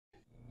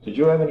Did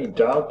you have any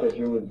doubt that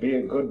you would be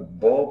a good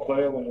ball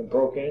player when you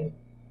broke in?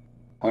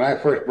 When I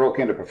first broke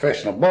into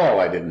professional ball,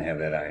 I didn't have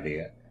that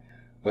idea.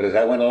 But as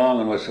I went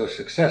along and was so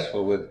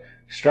successful with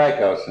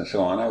strikeouts and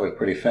so on, I was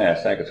pretty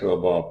fast. I could throw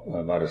a ball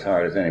about as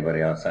hard as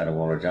anybody outside of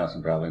Walter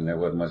Johnson probably, and there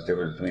wasn't much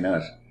difference between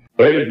us.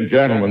 Ladies and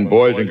gentlemen,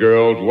 boys and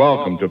girls,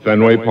 welcome to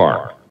Fenway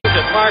Park.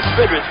 At Mark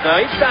Fidrich now.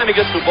 Each time he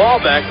gets the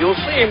ball back, you'll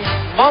see him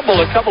mumble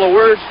a couple of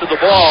words to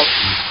the ball.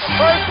 The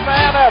first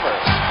man ever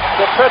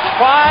to pitch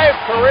 5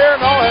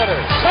 career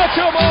no-hitters. Touch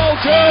a ball,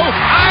 Joe.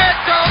 I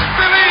don't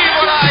believe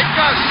what I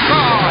just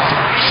saw.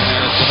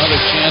 And it's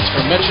another chance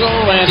for Mitchell,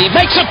 and he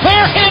makes a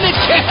bare-handed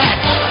catch.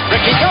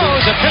 Ricky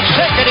goes, a pitch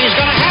hit, and he's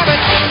going to have it.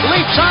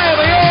 Leaps high in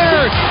the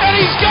air, and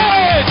he's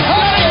got it.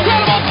 An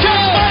incredible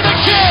catch by the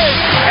kid.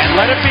 And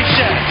let it be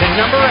said that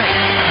number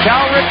 8,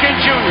 Cal Ripken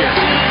Jr.,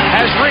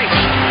 has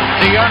reached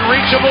the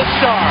unreachable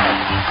star.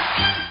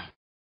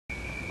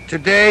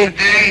 Today,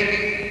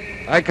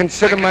 I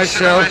consider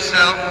myself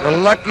the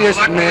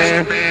luckiest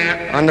man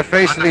on the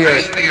face of the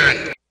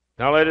earth.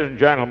 Now, ladies and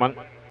gentlemen,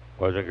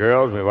 boys and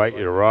girls, we invite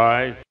you to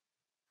rise.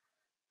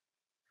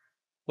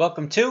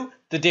 Welcome to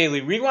the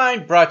Daily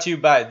Rewind, brought to you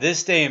by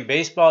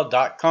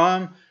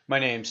thisdayinbaseball.com. My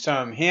name's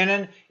Tom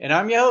Hannon, and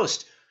I'm your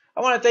host.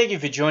 I want to thank you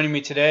for joining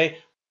me today.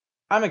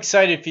 I'm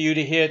excited for you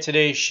to hear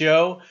today's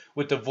show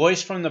with the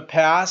voice from the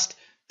past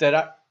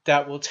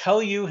that will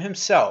tell you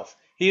himself.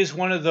 He is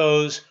one of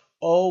those,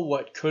 oh,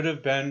 what could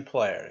have been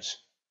players.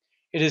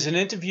 It is an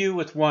interview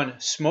with one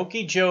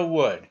Smoky Joe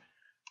Wood.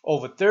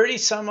 Over 30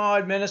 some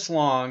odd minutes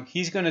long,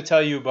 he's going to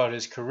tell you about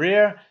his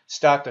career,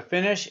 start to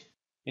finish,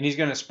 and he's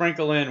going to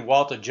sprinkle in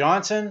Walter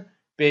Johnson,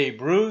 Babe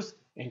Ruth,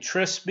 and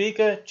Tris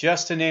Speaker,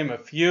 just to name a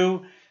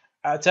few.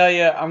 I'll tell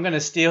you, I'm going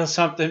to steal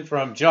something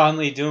from John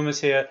Lee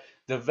Dumas here.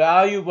 The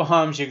value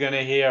bombs you're going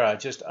to hear are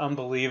just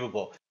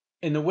unbelievable.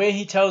 In the way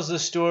he tells the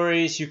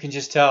stories, you can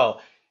just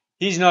tell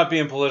he's not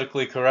being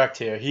politically correct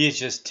here. He's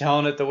just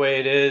telling it the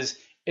way it is.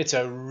 It's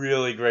a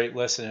really great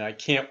listen, and I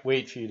can't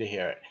wait for you to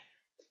hear it.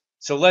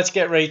 So let's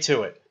get right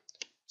to it.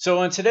 So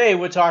on today,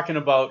 we're talking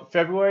about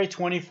February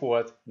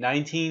 24th,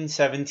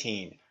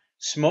 1917.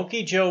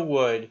 Smoky Joe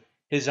Wood,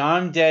 his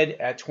arm dead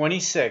at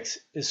 26,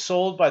 is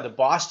sold by the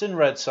Boston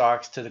Red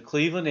Sox to the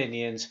Cleveland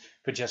Indians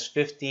for just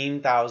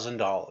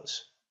 $15,000.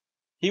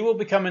 He will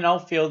become an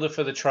outfielder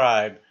for the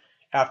Tribe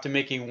after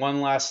making one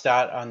last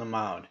start on the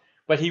mound,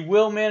 but he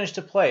will manage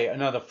to play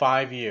another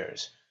 5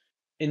 years.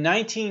 In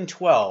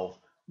 1912,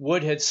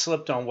 Wood had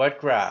slipped on wet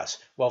grass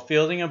while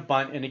fielding a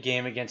bunt in a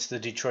game against the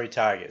Detroit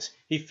Tigers.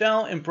 He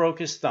fell and broke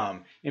his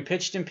thumb and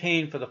pitched in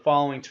pain for the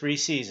following 3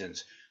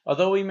 seasons.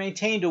 Although he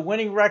maintained a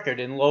winning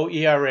record and low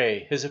ERA,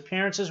 his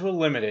appearances were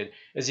limited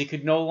as he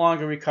could no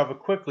longer recover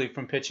quickly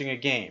from pitching a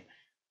game.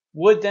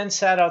 Wood then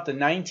sat out the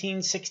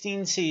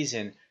 1916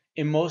 season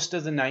and most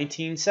of the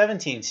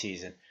 1917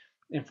 season,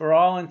 and for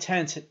all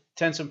intents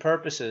and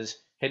purposes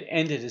had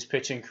ended his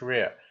pitching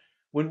career.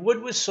 When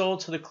Wood was sold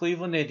to the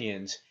Cleveland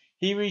Indians,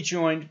 he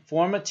rejoined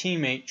former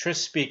teammate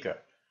Tris Speaker.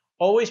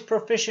 Always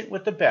proficient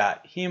with the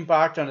bat, he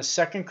embarked on a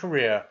second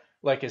career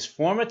like his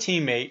former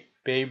teammate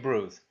Babe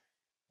Ruth.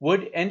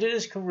 Wood ended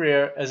his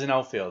career as an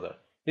outfielder.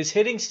 His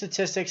hitting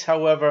statistics,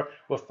 however,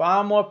 were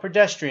far more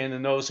pedestrian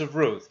than those of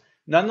Ruth.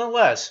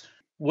 Nonetheless,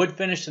 Wood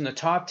finished in the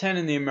top 10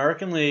 in the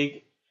American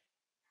League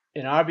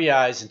in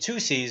RBIs in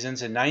 2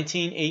 seasons, in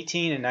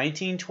 1918 and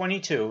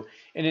 1922,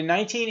 and in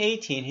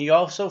 1918 he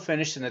also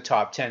finished in the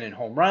top 10 in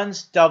home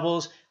runs,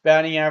 doubles,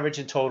 batting average,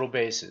 and total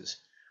bases.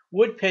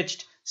 Wood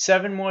pitched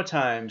 7 more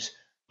times,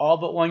 all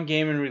but 1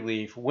 game in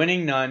relief,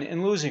 winning none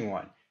and losing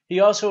 1. He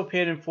also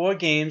appeared in 4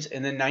 games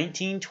in the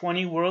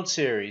 1920 World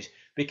Series,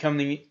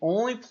 becoming the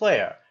only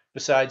player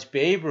besides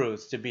Babe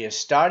Ruth to be a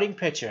starting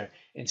pitcher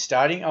and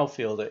starting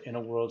outfielder in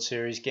a World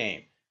Series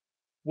game.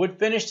 Wood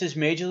finished his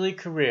major league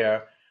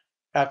career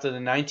after the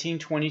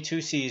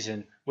 1922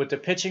 season with a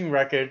pitching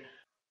record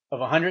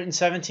of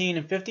 117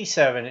 and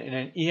 57 and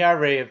an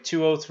ERA of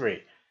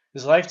 2.03.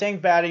 His lifetime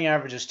batting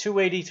average is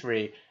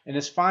 283. In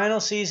his final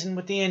season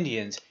with the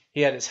Indians,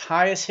 he had his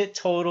highest hit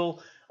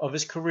total of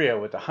his career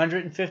with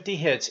 150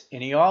 hits,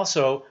 and he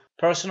also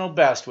personal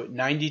best with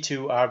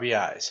 92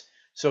 RBIs.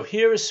 So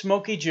here is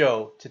Smoky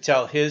Joe to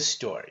tell his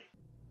story.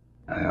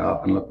 I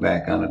often look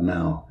back on it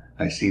now.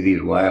 I see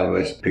these Wild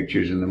West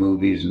pictures in the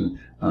movies and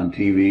on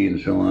TV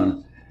and so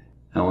on.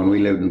 Now, when we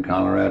lived in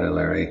Colorado,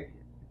 Larry,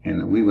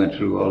 and we went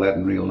through all that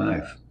in real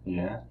life.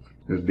 Yeah.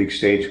 There's big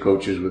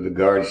stagecoaches with the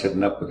guards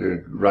sitting up with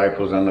their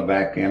rifles on the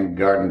back end,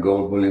 guarding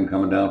gold bullion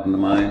coming down from the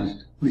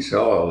mines. We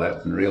saw all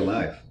that in real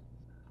life.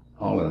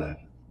 All of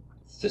that.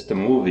 It's just a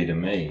movie to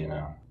me, you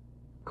know.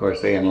 Of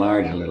course, they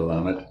enlarged a little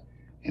on it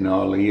in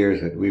all the years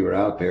that we were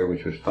out there,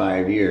 which was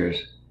 5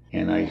 years.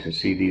 And I used to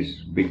see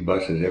these big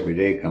buses every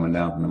day coming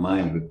down from the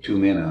mines with 2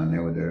 men on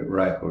there with their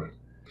rifles.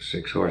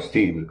 6-horse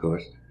teams, of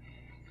course.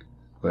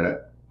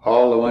 But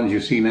all the ones you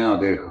see now,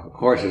 the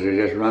horses are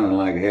just running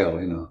like hell,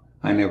 you know.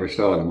 I never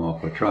saw them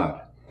off a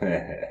trot.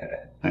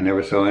 I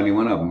never saw any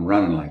one of them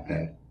running like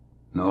that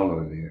in all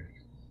those years.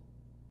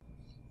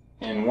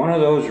 In one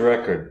of those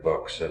record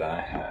books that I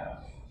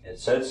have, It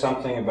said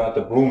something about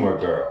the Bloomer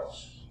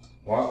Girls.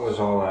 What was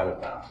all that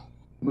about?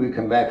 We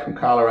come back from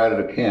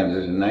Colorado to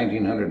Kansas in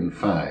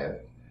 1905.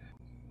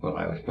 Well,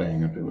 I was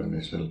playing up in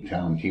this little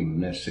town team of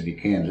Ness City,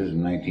 Kansas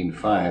in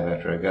 1905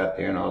 after I got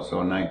there, and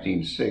also in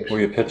 1906.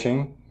 Were you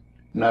pitching?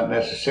 Not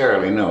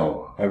necessarily,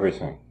 no.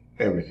 Everything?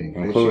 Everything.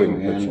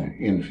 Including pitching. And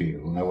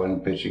infield. When I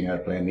wasn't pitching, I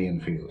was playing the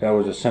infield. That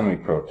was a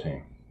semi-pro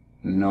team?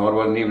 No, it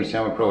wasn't even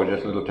semi-pro,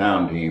 just a little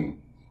town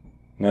team.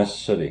 Ness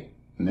City?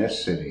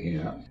 Ness City,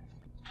 yeah.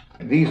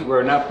 These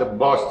were not the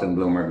Boston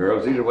Bloomer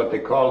Girls. These are what they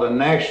call the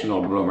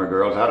National Bloomer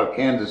Girls out of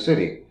Kansas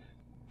City.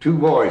 2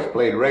 boys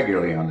played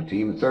regularly on the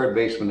team. The third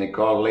baseman they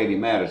called Lady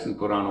Madison,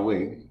 put on a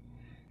wig.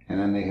 And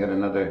then they had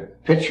another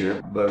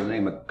pitcher by the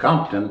name of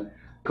Compton,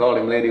 called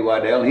him Lady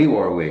Waddell, and he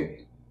wore a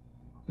wig.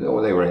 Oh,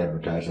 they were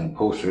advertised on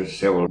posters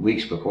several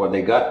weeks before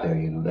they got there,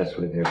 you know. That's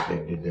where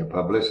they did their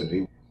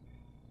publicity.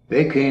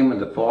 They came in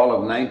the fall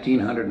of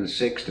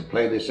 1906 to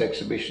play this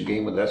exhibition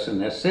game with us in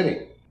Ness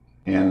City.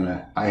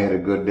 And I had a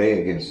good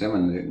day against them,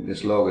 and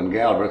this Logan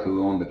Galbraith,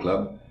 who owned the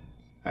club,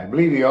 I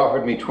believe he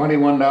offered me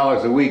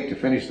 $21 a week to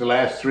finish the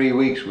last 3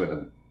 weeks with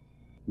him.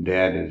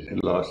 Dad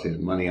had lost his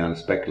money on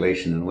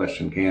speculation in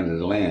western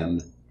Kansas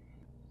land.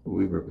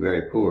 We were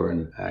very poor,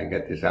 and I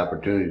got this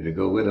opportunity to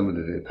go with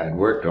him. I'd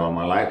worked all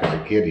my life as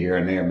a kid here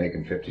and there,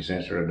 making 50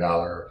 cents or $1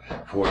 or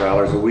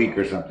 $4 a week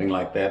or something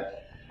like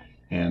that.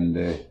 And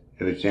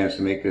had a chance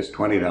to make this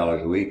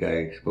 $20 a week,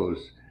 I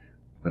suppose.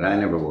 But I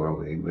never wore a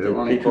wig.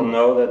 Did people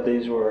know that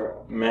these were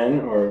men,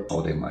 or?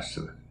 Oh, they must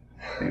have.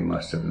 They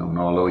must have known.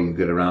 Although you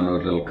get around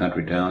those little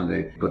country towns,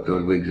 they put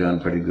those wigs on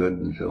pretty good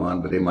and so on,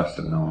 but they must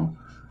have known.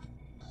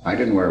 I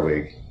didn't wear a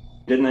wig.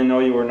 Didn't they know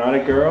you were not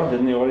a girl?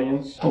 Didn't the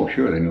audience? Oh,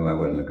 sure, they knew I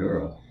wasn't a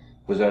girl.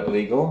 Was that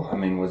legal? I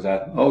mean, was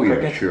that... Oh,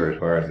 yeah, sure. As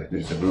far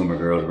as the Bloomer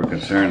Girls were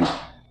concerned,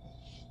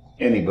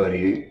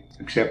 anybody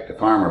except the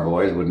farmer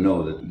boys would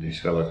know that these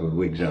fellows with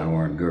wigs on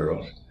weren't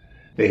girls.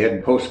 They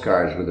had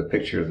postcards with a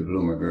picture of the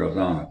Bloomer Girls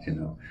on it, you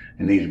know,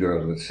 and these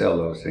girls would sell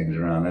those things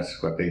around.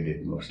 That's what they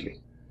did mostly.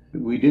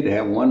 We did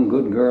have one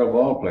good girl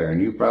ball player,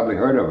 and you probably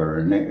heard of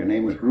her. Her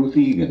name was Ruth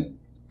Egan,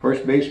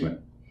 first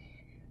baseman.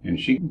 And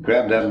she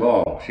grabbed that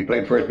ball. She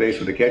played first base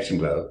with a catching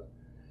glove,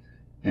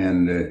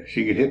 and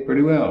she could hit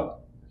pretty well.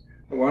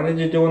 What did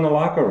you do in the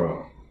locker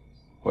room?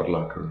 What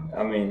locker room?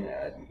 I mean,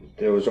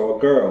 there was all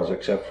girls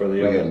except for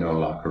the others. We had no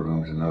locker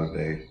rooms in those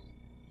days.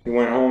 You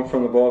went home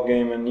from the ball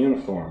game in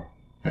uniform?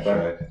 That's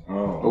right.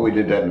 Oh. Well, we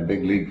did that in the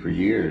big league for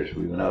years.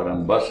 We went out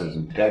on buses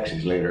and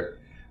taxis later.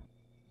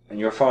 And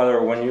your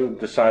father, when you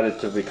decided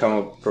to become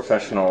a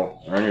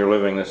professional, earn your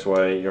living this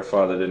way, your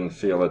father didn't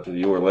feel that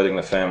you were letting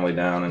the family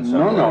down in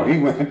some way? No, he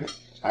went.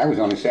 I was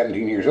only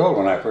 17 years old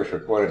when I first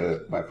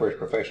reported my first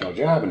professional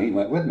job, and he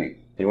went with me.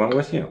 He went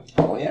with you?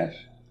 Oh, yes.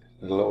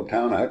 Little old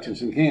town of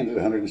Hutchinson, Kansas,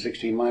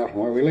 116 miles from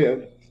where we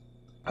lived.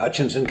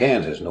 Hutchinson,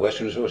 Kansas, in the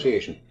Western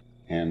Association.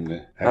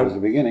 And that was the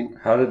beginning.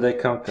 How did they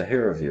come to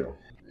hear of you?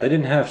 They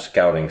didn't have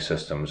scouting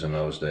systems in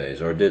those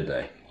days, or did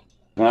they?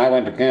 When I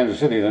went to Kansas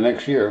City the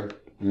next year,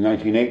 in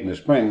 1908 in the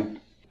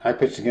spring, I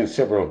pitched against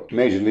several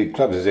major league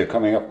clubs as they're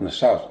coming up from the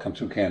south, come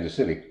through Kansas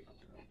City.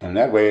 And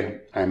that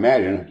way, I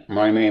imagine,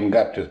 my name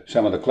got to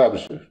some of the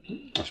clubs,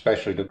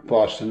 especially to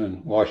Boston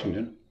and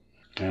Washington.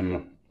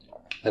 And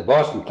the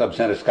Boston club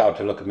sent a scout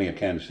to look at me in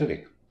Kansas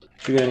City.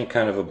 Did you get any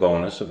kind of a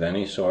bonus of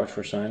any sort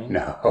for signing?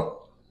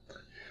 No.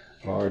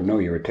 Lord, no,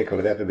 you were tickled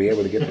to death to be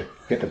able to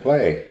get to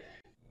play.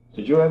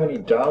 Did you have any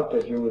doubt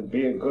that you would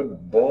be a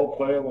good ball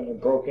player when you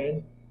broke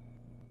in?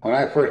 When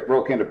I first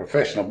broke into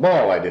professional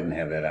ball, I didn't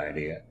have that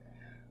idea.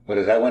 But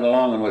as I went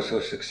along and was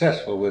so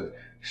successful with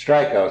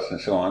strikeouts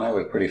and so on, I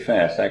was pretty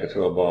fast. I could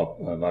throw a ball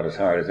about as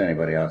hard as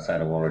anybody outside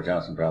of Walter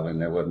Johnson probably,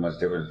 and there wasn't much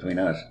difference between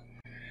us.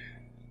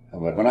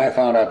 But when I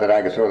found out that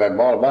I could throw that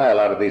ball by a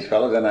lot of these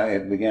fellows, then I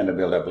began to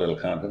build up a little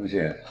confidence,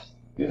 yes.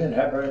 You didn't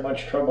have very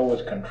much trouble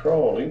with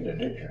control either,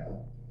 did you?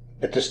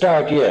 At the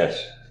start,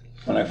 yes.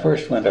 When I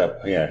first went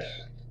up, yes.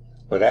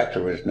 But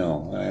afterwards,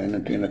 no.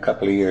 In a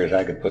couple of years,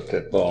 I could put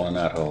that ball in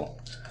that hole.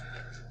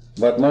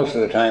 But most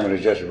of the time, it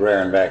was just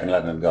rearing back and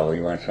letting it go.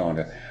 You weren't throwing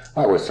it.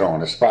 I was throwing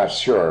the spots,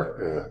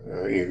 sure.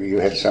 You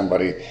had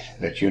somebody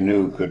that you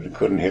knew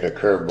couldn't hit a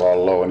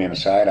curveball low and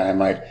inside. I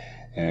might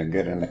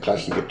get in the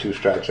clutch and get 2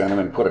 strikes on him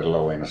and put it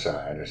low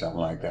inside or something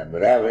like that.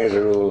 But as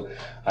a rule,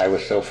 I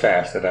was so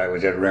fast that I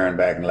was just rearing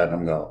back and letting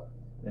them go.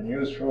 And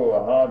you threw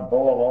a hard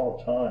ball all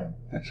the time.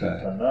 That's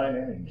right. For 9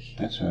 innings.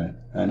 That's right.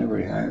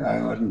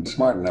 I wasn't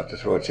smart enough to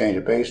throw a change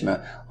of pace, and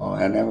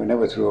I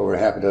never threw over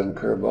half a dozen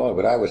curveballs,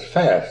 but I was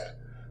fast.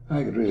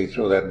 I could really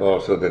throw that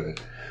ball so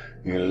that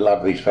a lot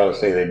of these fellows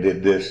say they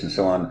did this and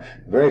so on.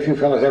 Very few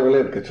fellows ever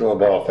lived could throw a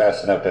ball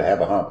fast enough to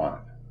have a hump on it.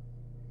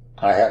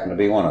 I happen to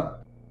be one of them.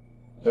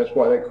 That's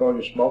why they call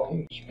you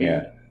Smoky?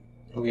 Yeah.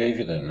 Who gave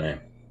you that name?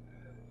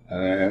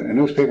 A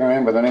newspaper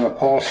man by the name of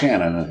Paul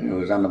Shannon, who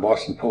was on the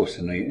Boston Post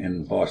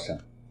in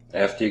Boston.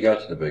 After you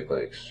got to the big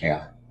leagues?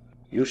 Yeah.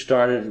 You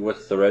started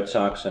with the Red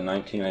Sox in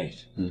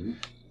 1908. Mm-hmm.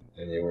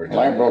 And you were... Well,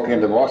 I broke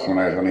into Boston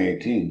when I was only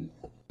 18.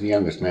 The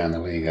youngest man in the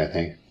league, I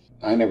think.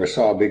 I never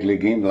saw a big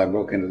league game until I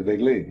broke into the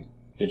big league.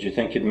 Did you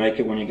think you'd make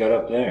it when you got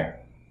up there?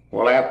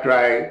 Well, after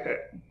I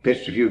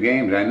pitched a few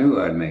games, I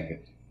knew I'd make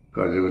it,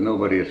 because there was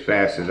nobody as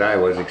fast as I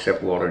was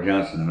except Walter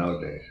Johnson in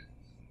those days.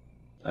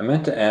 I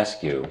meant to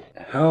ask you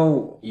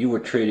how you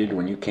were treated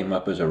when you came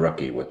up as a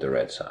rookie with the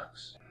Red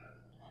Sox.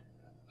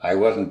 I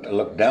wasn't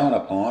looked down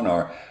upon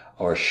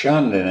or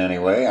shunned in any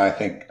way. I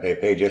think they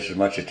paid just as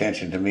much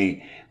attention to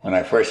me when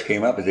I first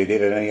came up as they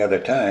did at any other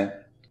time.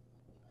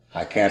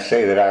 I can't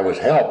say that I was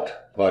helped,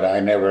 but I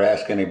never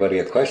asked anybody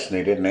a question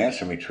they didn't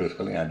answer me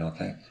truthfully, I don't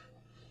think.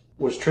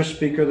 Was Tris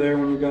Speaker there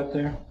when you got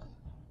there?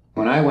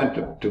 When I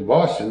went to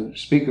Boston,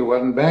 Speaker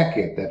wasn't back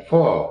yet that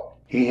fall.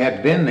 He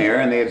had been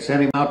there and they had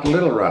sent him out to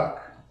Little Rock.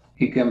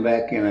 He came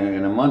back in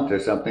a month or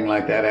something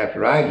like that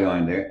after I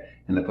joined there.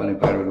 And the funny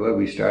part of it was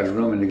we started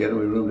rooming together.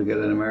 We roomed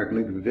together in the American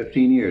League for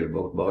 15 years,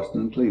 both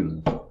Boston and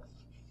Cleveland.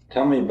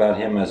 Tell me about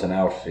him as an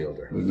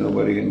outfielder. There was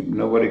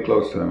nobody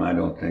close to him, I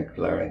don't think,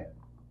 Larry.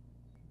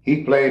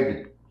 He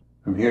played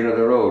from here to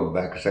the road,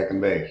 back to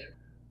second base.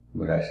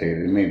 But I say it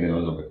maybe a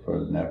little bit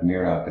further than that,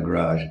 near out the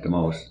garage at the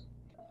most.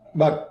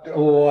 But,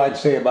 I'd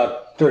say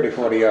about 30,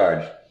 40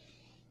 yards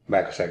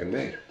back to second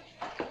base.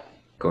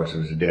 Of course, it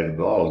was a dead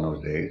ball in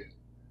those days.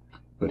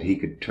 But he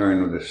could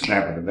turn with a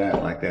snap of the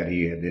bat like that.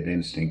 He had that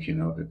instinct,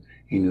 that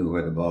he knew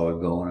where the ball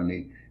was going, and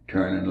he'd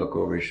turn and look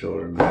over his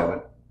shoulder and grab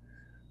it.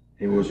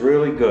 He was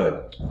really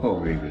good.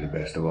 Oh, he was the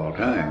best of all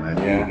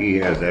time. He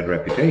has that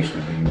reputation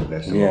of being the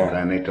best of all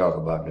time. They talk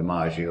about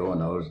DiMaggio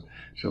and those,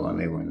 so on.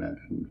 They were in that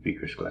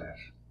Speaker's class.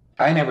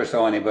 I never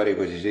saw anybody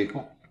was his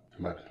equal,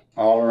 but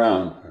all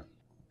around,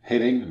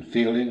 hitting and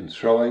fielding and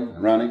throwing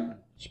and running.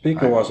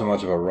 Speaker wasn't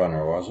much of a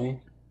runner, was he?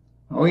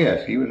 Oh,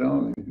 yes, he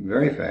was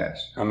very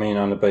fast. I mean,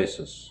 on the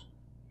bases.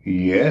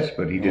 Yes,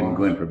 but he didn't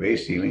go in for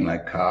base stealing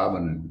like Cobb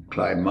and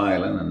Clyde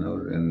Milan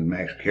and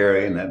Max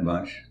Carey and that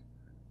bunch.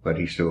 But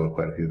he stole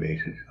quite a few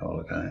bases all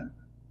the time.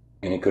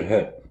 And he could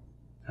hit?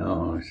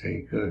 Oh, I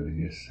say he could,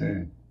 yes,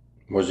 sir.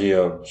 Was he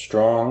a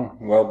strong,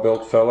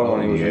 well-built fellow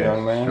when he was a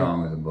young man?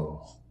 Strong as a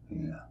bull,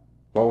 yeah.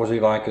 What was he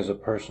like as a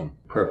person?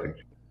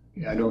 Perfect.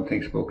 I don't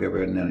think Spoke ever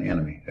had an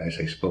enemy. I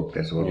say Spoke,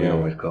 that's what we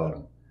always called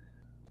him.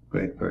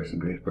 Great person,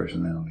 great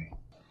personality.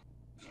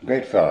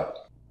 Great fella.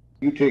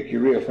 You take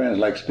your real friends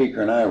like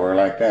Speaker and I were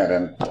like that,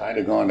 and I'd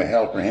have gone to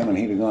hell for him and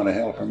he'd have gone to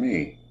hell for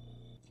me.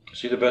 Is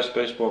he the best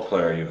baseball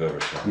player you've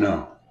ever seen?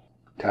 No.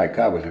 Ty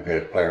Cobb was the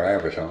greatest player I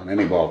ever saw, and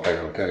any ball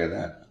player will tell you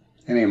that.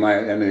 Any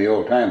of the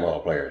old-time ball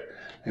players,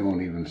 they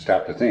won't even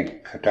stop to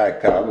think. Ty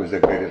Cobb was the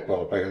greatest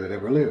ball player that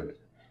ever lived.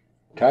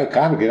 Ty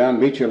Cobb would get on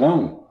and beat you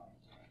alone.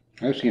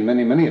 I've seen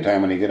many a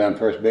time when he'd get on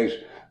first base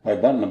by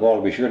bunting the ball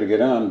to be sure to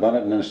get on, bunt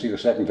it, and then steal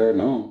second, third,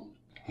 and home.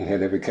 He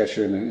had every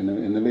catcher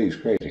in the leagues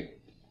crazy.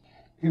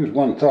 He was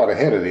one thought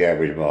ahead of the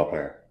average ball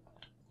player.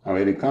 Now,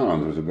 Eddie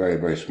Collins was a very,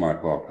 very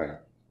smart ball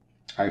player.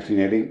 I've seen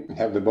Eddie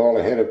have the ball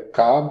ahead of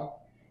Cobb.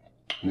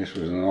 And this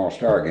was an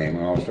all-star game,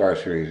 an all-star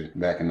series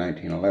back in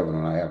 1911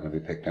 when I happened to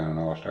be picked on an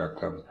all-star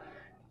club.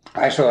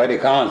 I saw Eddie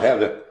Collins have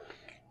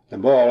the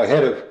ball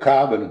ahead of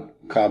Cobb, and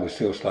Cobb was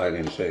still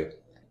sliding safe.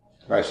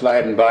 By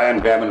sliding by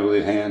and grabbing it with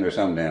his hand or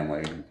some damn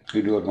way.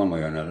 He'd do it one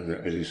way or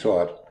another as he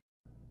saw it.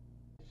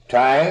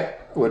 Ty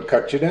would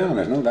cut you down.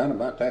 There's no doubt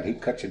about that.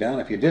 He'd cut you down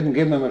if you didn't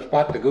give him a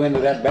spot to go into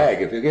that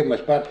bag. If you give him a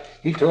spot,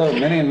 he told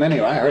many and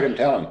many. I heard him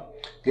tell him,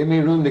 "Give me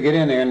room to get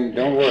in there and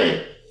don't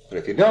worry. But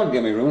if you don't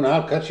give me room,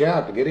 I'll cut you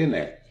out to get in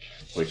there."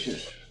 Which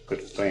is good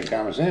plain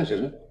common sense,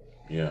 isn't it?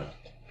 Yeah.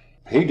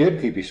 He did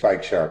keep his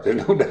spike sharp.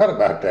 There's no doubt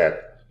about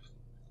that.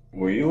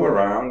 Were you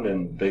around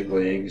in big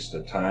leagues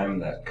the time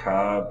that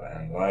Cobb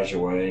and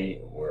Lajoie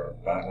were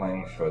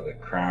battling for the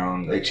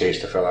crown? They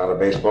chased the fella out of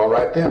baseball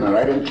right then,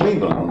 right in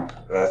Cleveland.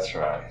 That's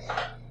right.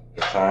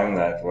 The time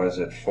that, was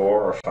it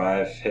 4 or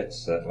 5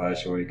 hits that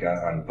Lajoie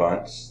got on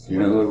bunts? You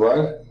know who it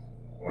was?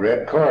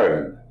 Red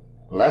Corrigan.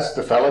 That's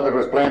the fella that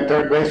was playing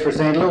third base for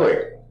St.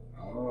 Louis.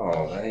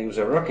 Oh, he was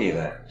a rookie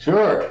then.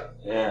 Sure.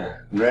 Yeah.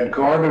 Red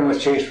Corrigan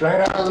was chased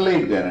right out of the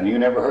league then, and you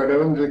never heard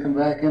of him until he come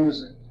back in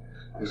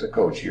as a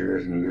coach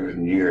years and years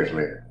and years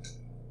later.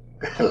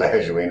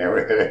 Lajoie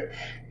never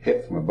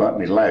hit from a bunt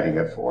in his life. He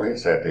got 4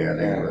 hits that day on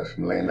the end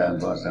from laying down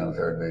bunts down the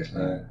third base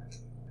line.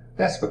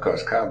 That's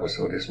because Cobb was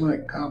so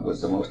disliked. Cobb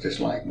was the most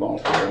disliked ball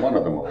player, one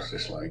of the most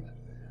disliked.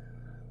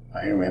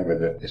 I remember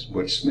that this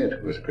Butch Smith,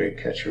 who was a great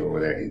catcher over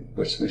there,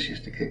 Butch Smith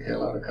used to kick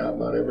hell out of Cobb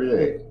about every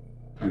day.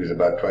 He was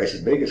about twice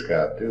as big as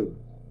Cobb, too.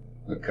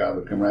 But Cobb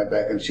would come right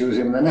back and choose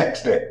him the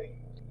next day.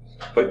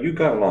 But you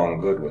got along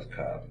good with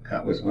Cobb.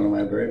 Cobb was one of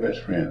my very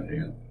best friends,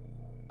 yeah.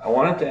 I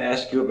wanted to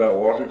ask you about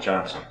Walter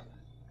Johnson.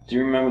 Do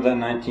you remember that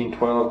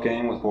 1912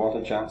 game with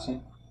Walter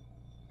Johnson?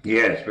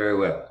 Yes, very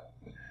well.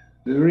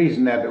 The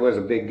reason that it was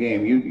a big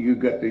game,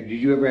 did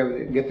you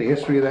ever get the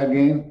history of that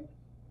game?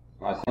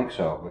 I think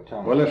so, but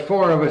tell me. Well, there's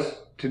 4 of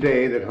us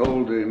today that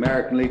hold the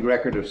American League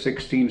record of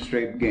 16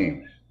 straight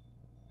games,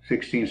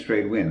 16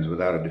 straight wins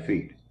without a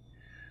defeat.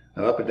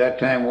 Now, up at that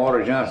time,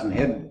 Walter Johnson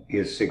had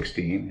his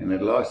 16 and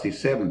had lost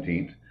his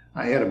 17th.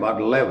 I had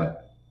about 11.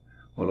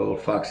 Well,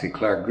 old Foxy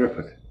Clark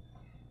Griffith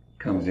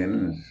comes in,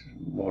 and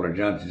Walter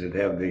Johnson should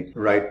have the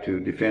right to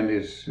defend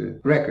his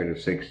record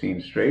of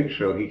 16 straight,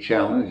 so he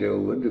challenged Joe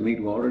Wood to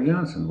meet Walter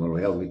Johnson. Well,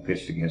 hell, we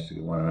pitched against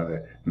one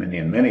another many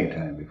and many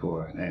times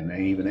before, and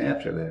even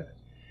after that.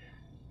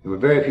 There were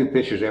very few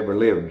pitchers ever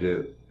lived,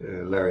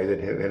 Larry,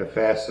 that had a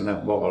fast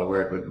enough ball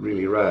where it would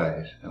really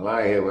rise. Well,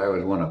 I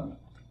was one of them.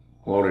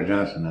 Walter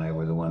Johnson and I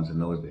were the ones in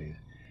those days.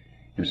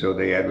 And so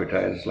they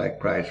advertised us like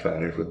prize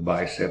fighters with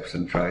biceps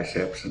and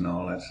triceps and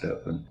all that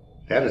stuff. And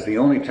that is the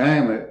only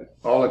time,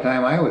 all the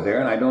time I was there,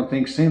 and I don't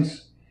think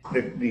since,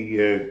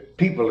 the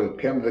people who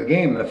came to the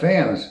game, the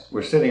fans,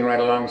 were sitting right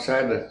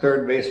alongside the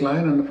third base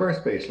line and the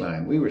first base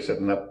line. We were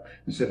sitting up,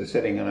 instead of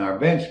sitting on our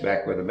bench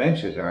back where the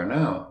benches are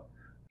now,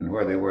 and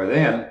where they were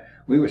then,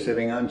 we were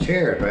sitting on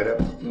chairs right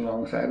up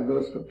alongside of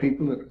those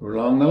people that were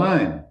along the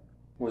line.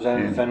 Was that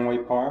in Fenway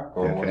Park?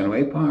 Or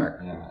Fenway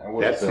Park. Yeah,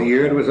 that's the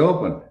year it was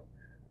opened.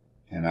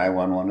 And I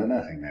won 1-0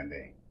 that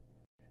day.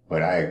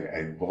 But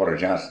Walter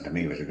Johnson to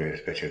me was the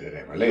greatest pitcher that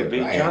ever lived.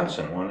 Beat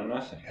Johnson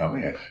 1-0. Oh,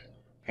 yes.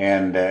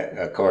 And,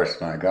 of course,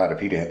 my God, if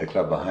he'd had the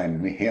club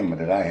behind me, him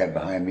that I had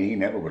behind me, he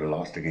never would have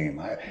lost a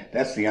game.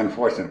 That's the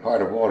unfortunate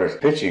part of Walter's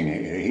pitching.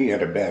 He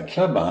had a bad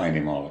club behind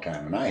him all the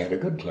time, and I had a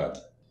good club.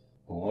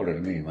 Walter to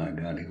me, my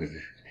God,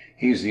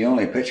 he's the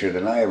only pitcher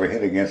that I ever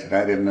hit against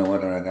that I didn't know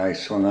whether I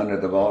swung under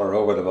the ball or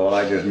over the ball.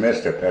 I just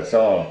missed it, that's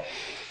all.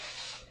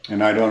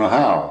 And I don't know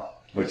how,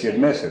 but you'd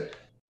miss it.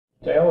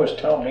 They always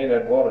tell me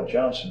that Walter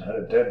Johnson had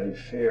a deadly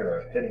fear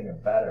of hitting a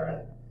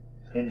batter.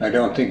 I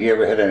don't think he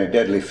ever had any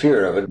deadly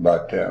fear of it,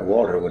 but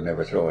Walter would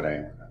never throw at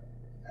anyone.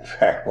 In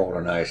fact, Walter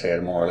and I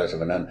had more or less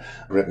of an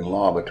unwritten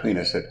law between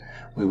us that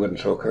we wouldn't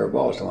throw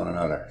curveballs to one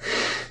another.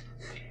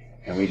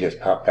 And we just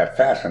popped that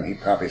fast one. He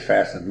popped his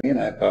fast than me,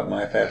 and I popped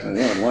my fast than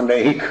him. And one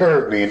day he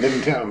curved me and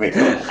didn't tell me.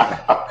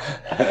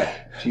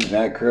 Geez,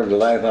 I curved the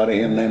life out of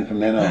him then from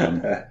then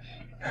on.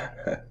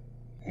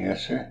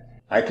 Yes, sir.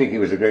 I think he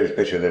was the greatest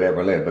pitcher that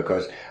ever lived,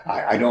 because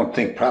I don't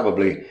think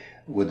probably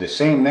with the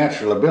same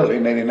natural ability,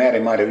 maybe Matty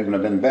might have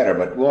even been better,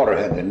 but Walter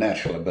had the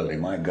natural ability.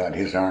 My God,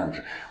 his arms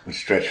would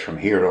stretch from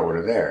here over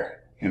to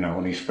there. You know,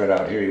 when he spread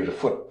out here, he was a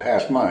foot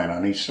past mine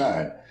on each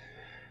side.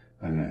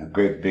 And a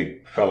great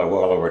big fellow,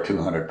 well over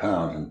 200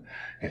 pounds, and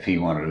if he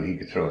wanted to, he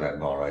could throw that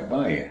ball right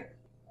by you.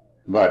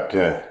 But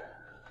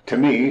to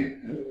me,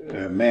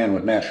 a man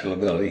with natural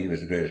ability, he was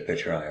the greatest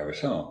pitcher I ever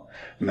saw.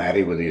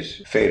 Matty with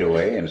his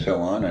fadeaway and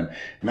so on, and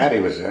Matty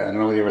was, I don't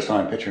know if you ever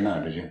saw him pitch or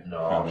not, did you? No,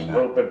 a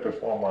little bit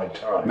before my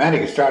time. Matty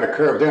could start a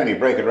curve there and he'd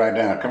break it right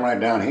down, come right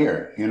down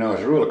here. You know,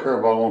 as a rule, a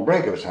curveball won't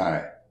break if it's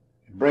high.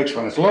 It breaks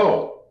when it's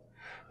low.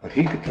 But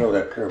he could throw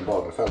that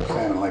curveball to a fellow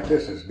standing like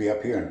this, it'd be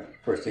up here, and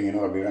first thing you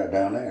know, it'd be right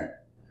down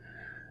there.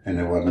 And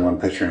there wasn't one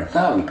pitcher in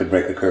 1,000 could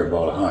break a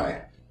curveball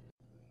high.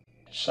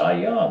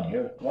 Cy Young,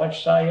 you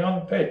watched Cy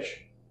Young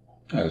pitch?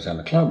 I was on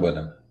the club with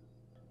him.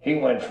 He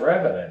went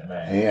forever, that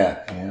man.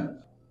 Yeah.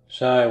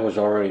 Cy was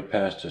already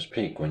past his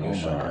peak when you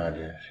saw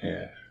him.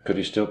 Yes. Could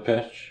he still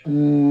pitch?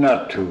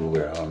 Not too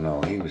well,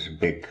 no. He was a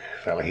big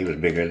fella. He was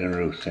bigger than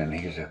Ruth, and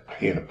he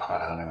had a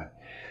pot on him.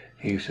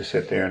 He used to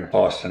sit there in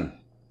Boston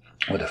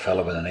with a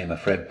fellow by the name of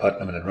Fred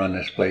Putnam that had run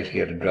this place. He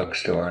had a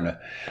drugstore and a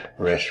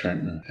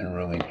restaurant and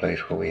rooming place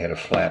where we had a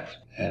flat.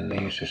 And they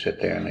used to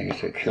sit there and they used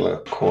to kill a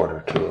quart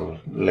or two of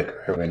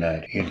liquor every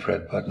night. He and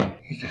Fred Putnam.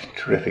 He's just a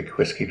terrific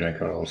whiskey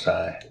drinker, old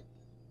Cy.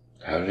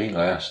 How did he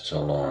last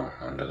so long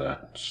under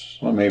that?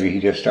 Well, maybe he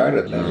just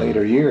started in the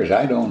later years.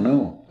 I don't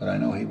know. But I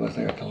know he was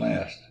there at the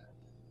last.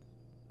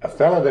 A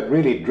fellow that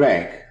really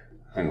drank,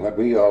 and what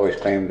we always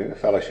claimed, a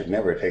fellow should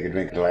never take a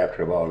drink until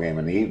after a ball game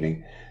in the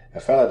evening. A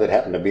fellow that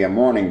happened to be a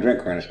morning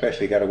drinker and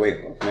especially got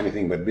away from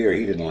anything but beer,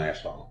 he didn't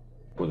last long.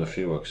 With a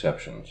few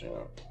exceptions, you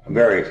know.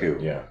 Very few.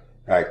 Yeah.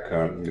 Like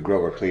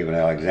Grover Cleveland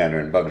Alexander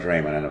and Bugs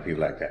Raymond and a few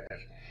like that.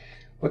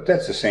 But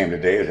that's the same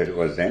today as it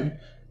was then.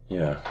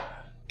 Yeah.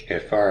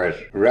 As far as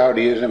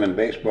rowdyism in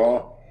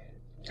baseball,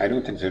 I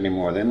don't think there's any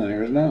more then than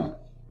there is now.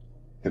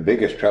 The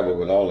biggest trouble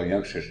with all the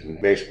youngsters in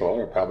baseball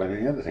are probably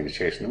the other things,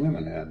 chasing the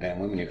women. Damn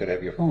women, you could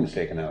have your phones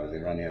taken out if they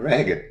run you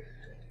ragged.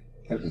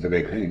 That was the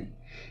big thing.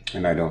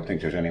 And I don't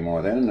think there's any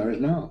more then than there is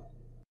now.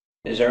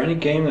 Is there any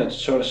game that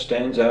sort of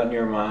stands out in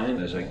your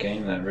mind as a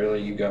game that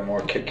really you got more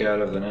kick out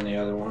of than any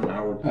other one?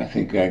 I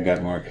think I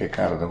got more kick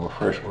out of the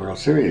first World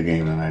Series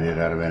game than I did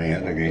out of any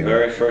other game. The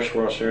very first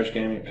World Series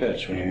game you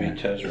pitched when you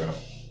beat Tesreau.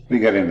 We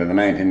got into the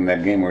ninth inning of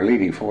that game. We're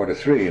leading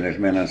 4-3, and there's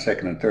men on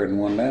second and third and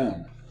one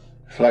down.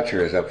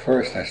 Fletcher is up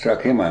first. I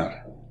struck him out.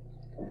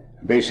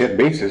 A base hit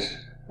beats us.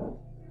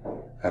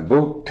 A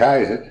boot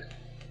ties it.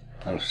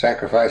 A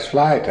sacrifice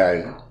fly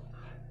ties it.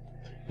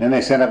 Then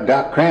they sent up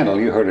Doc Crandall.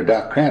 You heard of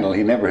Doc Crandall.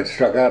 He never had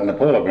struck out in the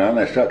polo ground.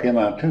 They struck him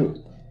out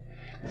too.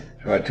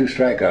 So I had 2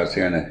 strikeouts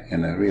here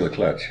in the real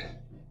clutch.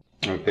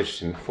 I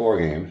pitched in 4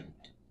 games.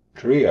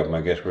 3 of them,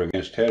 I guess, were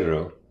against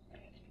Tesreau.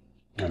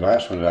 The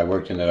last one that I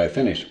worked in that I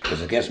finished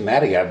was against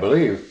Matty, I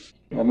believe.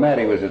 Well,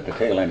 Matty was at the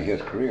tail end of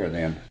his career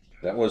then.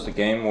 That was the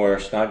game where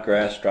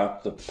Snodgrass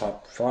dropped the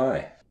pop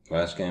fly.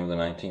 Last game of the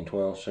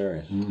 1912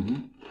 series.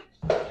 Mm-hmm.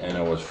 And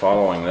it was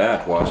following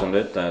that, wasn't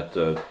it,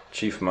 that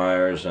Chief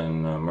Myers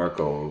and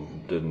Merkel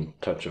didn't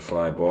touch a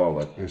fly ball?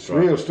 The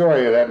real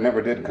story of that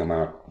never did come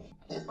out.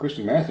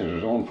 Christy Matthews was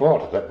his own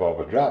fault that ball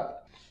was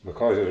dropped,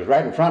 because it was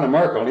right in front of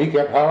Merkel, and he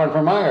kept hollering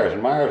for Myers,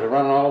 and Myers was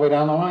running all the way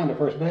down the line to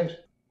first base.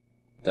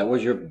 That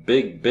was your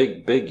big,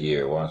 big, big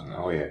year, wasn't it?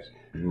 Oh, yes.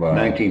 Wow.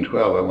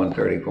 1912, I won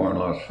 34 and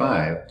lost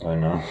 5. I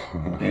know.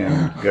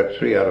 And got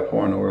 3 out of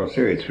 4 in the World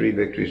Series, 3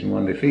 victories and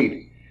 1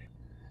 defeat.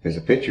 As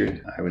a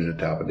pitcher, I was at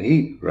the top of the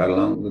heap, right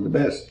along with the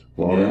best,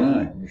 Walter and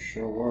I. You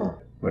sure were.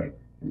 But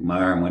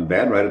my arm went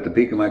bad right at the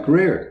peak of my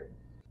career.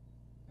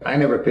 I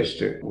never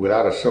pitched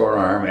without a sore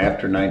arm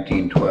after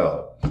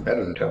 1912. That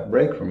was a tough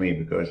break for me,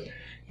 because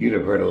you'd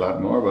have heard a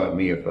lot more about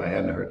me if I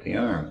hadn't hurt the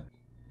arm.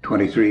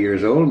 23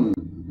 years old, and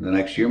the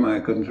next year I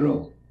couldn't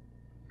throw.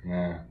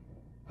 Yeah.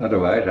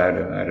 Otherwise, I'd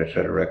have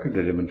set a record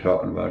that they've been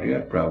talking about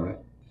yet, probably.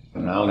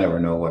 And I'll never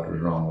know what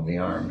was wrong with the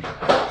arms.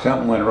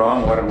 Something went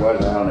wrong. What it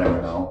was, I'll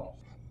never know.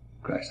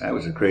 Christ, I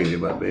was crazy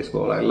about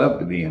baseball. I loved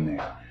to be in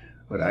there.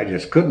 But I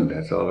just couldn't.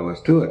 That's all there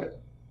was to it.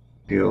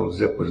 The old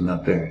zip was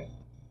not there.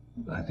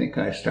 I think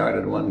I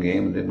started one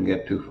game and didn't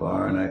get too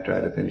far, and I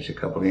tried to finish a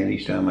couple games.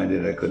 Each time I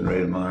did, I couldn't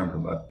raise my arm for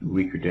about a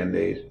week or 10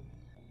 days.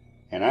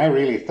 And I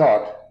really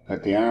thought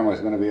that the arm was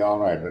going to be all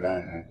right, but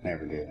I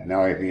never did.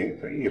 Now, if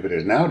it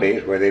is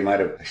nowadays where they might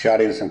have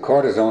shot in some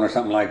cortisone or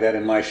something like that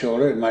in my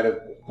shoulder, it might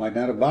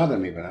not have bothered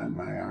me, but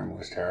my arm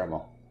was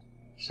terrible.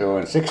 So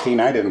in 16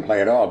 I didn't play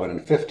at all, but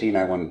in 15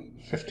 I won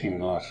 15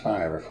 and lost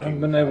 5 or 14.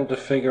 I've been able to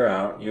figure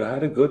out you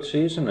had a good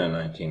season in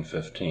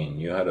 1915.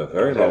 You had a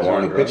very low earned run. I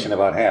was only pitching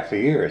about half the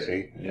year,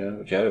 see? Yeah,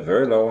 but you had a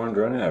very low earned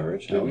run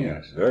average. Oh,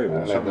 yes. Very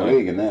well. I led the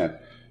league in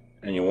that.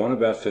 And you won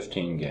about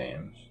 15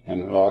 games.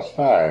 And lost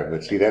 5,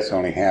 but see, that's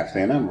only half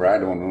the number. I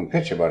don't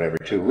pitch about every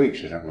 2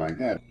 weeks or something like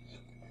that.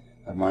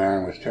 But my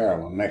arm was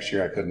terrible. Next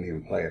year I couldn't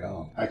even play at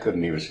all. I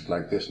couldn't even sit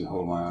like this and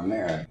hold my arm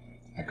there.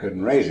 I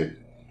couldn't raise it.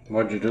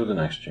 What did you do the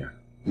next year?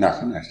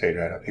 Nothing. I stayed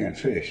right up here and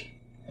fished.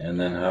 And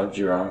then how did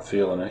your arm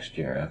feel the next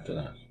year after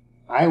that?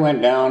 I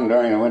went down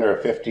during the winter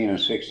of 15 and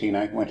 16.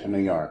 I went to New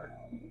York.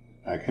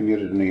 I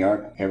commuted to New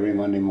York every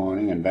Monday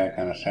morning and back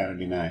on a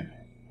Saturday night.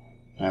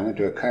 And I went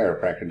to a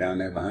chiropractor down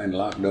there behind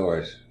locked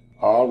doors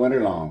all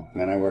winter long.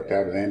 And then I worked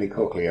out with Andy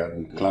Coakley out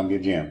in Columbia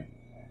Gym.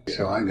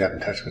 So I got in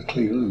touch with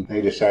Cleveland.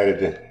 They decided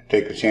to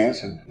take a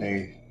chance, and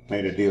they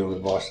made a deal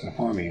with Boston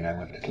for me, and I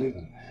went to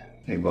Cleveland.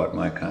 They bought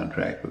my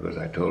contract because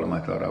I told them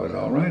I thought I was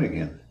all right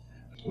again.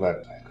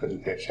 But I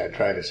couldn't pitch. I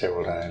tried it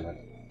several times. But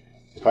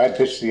if I'd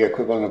pitched the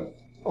equivalent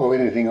of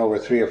anything over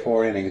 3 or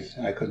 4 innings,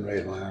 I couldn't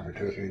raise my arm for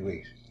 2 or 3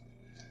 weeks.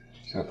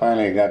 So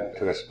finally I got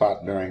to a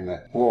spot during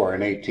the war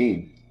in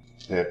 18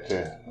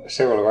 that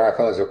several of our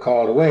fellows were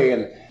called away,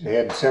 and they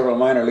had several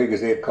minor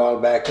leaguers they had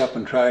called back up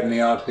and tried in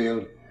the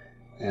outfield,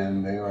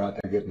 and they were out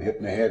there getting hit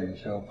in the head. And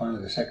so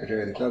finally the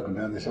secretary of the club came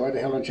down and they said, "Why the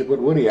hell don't you put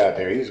Woody out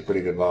there? He's a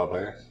pretty good ball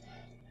player."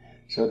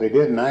 So they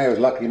did, and I was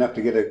lucky enough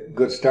to get a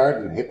good start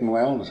and hitting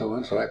well and so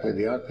on, so I played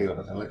the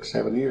outfield for like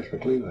 7 years for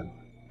Cleveland.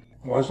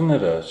 Wasn't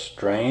it a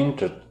strain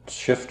to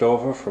shift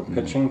over from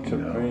pitching to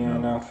being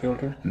an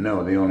outfielder?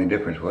 No, the only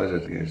difference was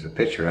as a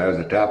pitcher, I was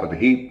at the top of the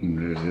heap,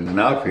 and as an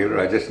outfielder,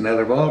 I was just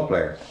another ball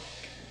player.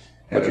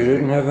 But you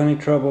didn't have any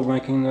trouble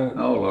making the...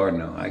 Oh, Lord,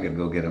 no. I could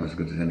go get them as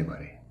good as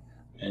anybody.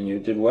 And you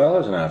did well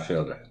as an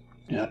outfielder?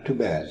 Not too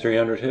bad.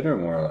 300 hitter,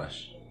 more or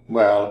less?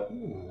 Well,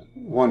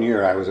 1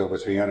 year I was over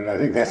 300. I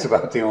think that's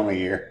about the only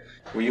year.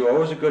 Were you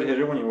always a good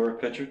hitter when you were a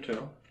pitcher,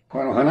 too?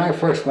 Well, when I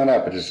first went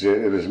up, it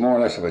was more or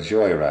less of a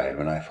joyride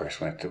when I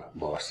first went to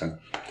Boston.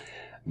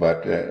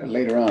 But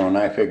later on, when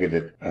I figured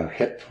that a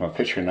hit from a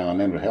pitcher now and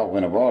then would help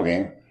win a ball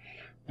game,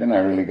 then I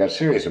really got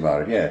serious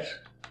about it, yes.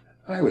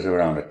 I was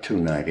around a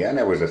 290. I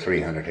never was a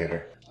 300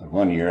 hitter. But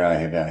 1 year I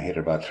hit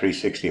about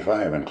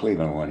 365 in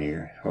Cleveland 1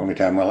 year. The only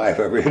time in my life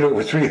I ever hit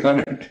over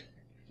 300.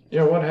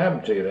 Yeah, what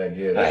happened to you that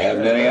year? I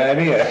haven't any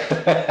idea.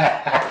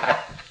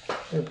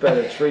 You bet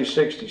at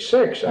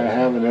 366. I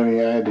haven't any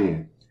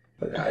idea.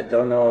 But I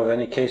don't know of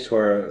any case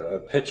where a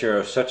pitcher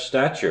of such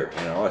stature,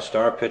 a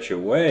star pitcher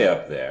way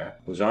up there,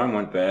 whose arm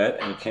went bad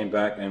and came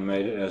back and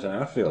made it as an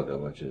outfielder,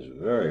 which is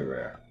very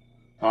rare.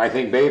 Well, I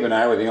think Babe and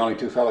I were the only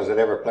 2 fellas that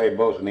ever played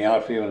both in the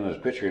outfield and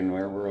as pitcher in the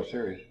World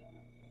Series.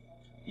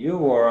 You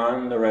were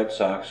on the Red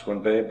Sox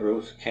when Babe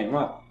Ruth came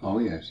up. Oh,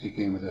 yes. He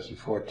came with us in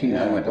 14.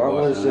 Yeah, I went to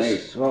Boston in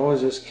 8. What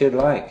was this kid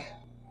like?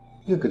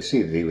 You could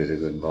see that he was a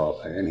good ball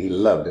player, and he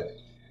loved it.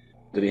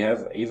 Did he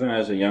have, even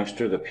as a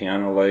youngster, the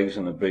piano legs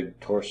and the big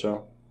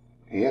torso?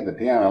 He had the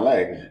piano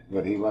legs,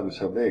 but he wasn't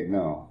so big,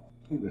 no.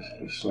 He was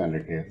a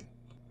slender kid.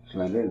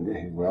 Slender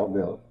and well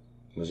built.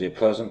 Was he a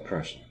pleasant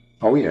person?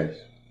 Oh, yes.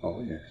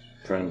 Oh, yes.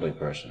 Friendly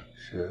person?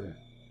 Sure.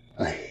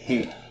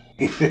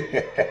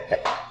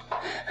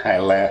 I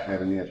laugh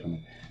at him yet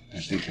when I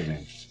think of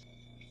him.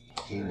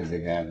 He was the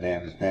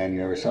goddamnest man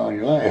you ever saw in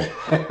your life.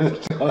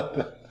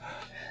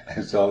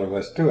 That's all there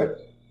was to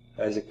it.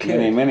 As a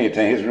kid? Many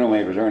times. His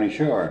roommate was Ernie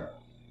Shore.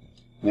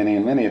 Many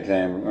and many a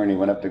time, Ernie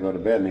went up to go to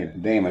bed,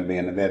 and Dame would be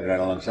in the bed right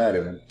alongside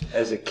of him.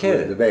 As a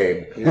kid? The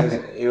Babe.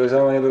 He was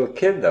only a little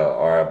kid, though,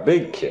 or a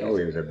big kid? Oh,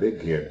 he was a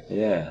big kid.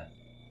 Yeah.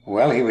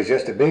 Well, he was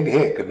just a big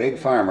hick, a big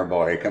farmer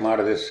boy. He come out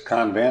of this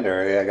convent,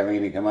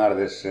 he come out of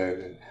this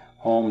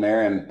home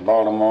there in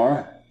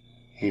Baltimore.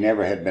 He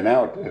never had been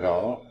out at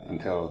all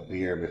until the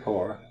year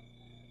before.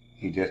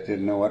 He just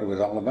didn't know what it was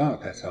all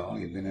about, that's all.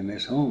 He'd been in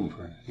this home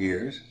for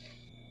years.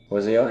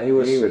 Was he? He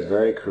was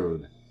very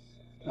crude.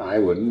 I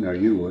wouldn't, or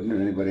you wouldn't,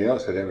 or anybody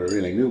else that ever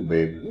really knew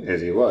Babe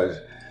as he was.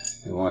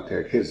 They want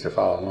their kids to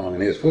follow along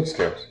in his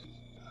footsteps.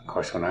 Of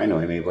course, when I knew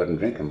him, he wasn't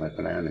drinking much,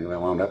 but I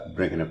wound up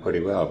drinking it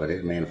pretty well. But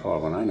his main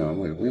fault when I knew him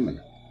was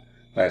women.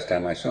 Last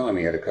time I saw him,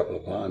 he had a couple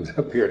of blondes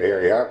up here at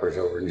Harry Harper's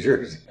over in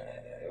Jersey.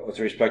 With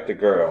respect to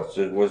girls,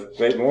 was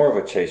Babe more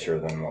of a chaser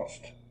than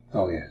most?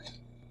 Oh, yes.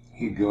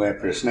 He'd go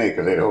after a snake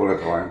if they'd hold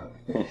it for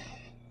him.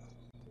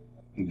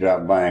 He'd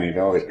drop by and he'd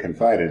always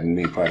confided in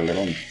me quite a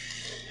little.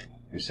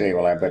 He'd say,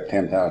 well, I bet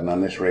 10,000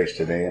 on this race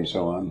today and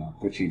so on,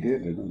 which he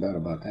did, there's no doubt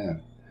about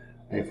that.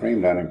 They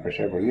framed on him for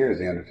several years.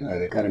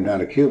 They cut him down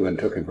to Cuba and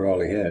took him for all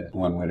he had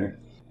one winter.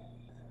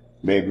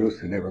 Babe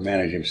Ruth could never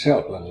manage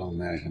himself, let alone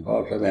manage the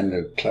ball club, and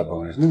the club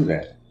owners knew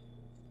that.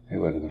 They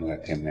wasn't going to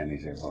let him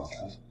manage their ball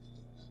club.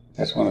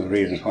 That's one of the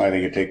reasons why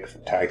they could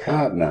take Ty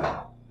Cobb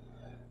now.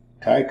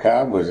 Ty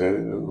Cobb was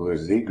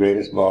the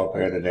greatest ball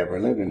player that ever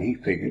lived, and he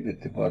figured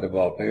that the other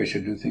ball players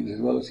should do things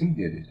as well as he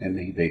did,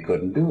 and they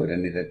couldn't do it,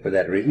 and for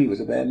that reason he was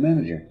a bad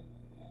manager.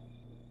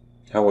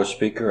 How was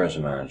Speaker as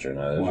a manager?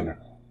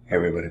 Wonderful.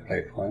 Everybody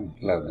played for him,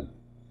 loved him.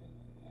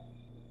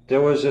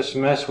 There was this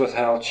mess with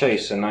Hal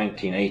Chase in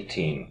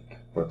 1918,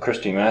 where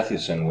Christy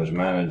Mathewson was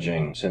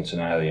managing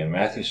Cincinnati, and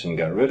Mathewson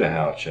got rid of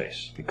Hal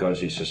Chase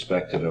because he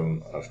suspected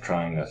him of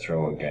trying to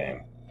throw a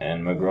game,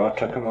 and McGraw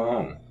took him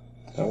on.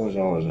 That was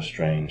always a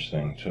strange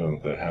thing, too,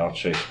 but Hal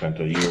Chase spent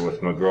a year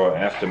with McGraw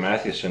after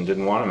Mathewson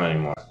didn't want him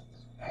anymore.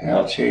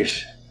 Hal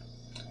Chase,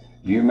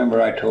 do you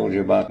remember I told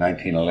you about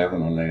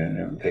 1911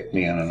 when they picked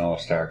me on an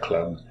all-star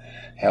club?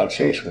 Hal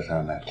Chase was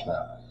on that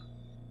club.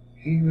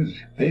 He was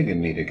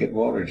begging me to get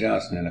Walter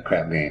Johnson in a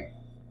crap game,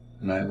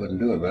 and I wouldn't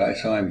do it, but I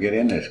saw him get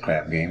in this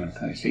crap game, and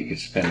I see he could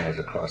spin those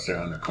across there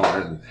on the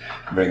corners and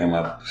bring them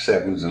up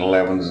 7s and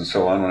 11s and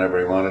so on whenever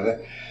he wanted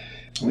it.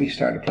 We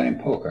started playing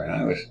poker,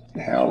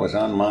 and Hal was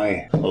on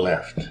my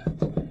left,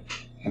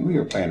 and we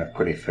were playing a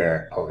pretty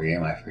fair poker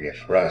game. I forget,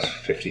 for us,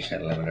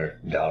 50-cent limit or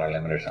 $1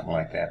 limit or something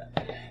like that.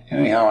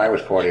 Anyhow, I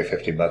was 40 or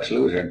 50 bucks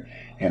loser,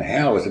 and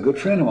Hal was a good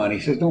friend of mine. He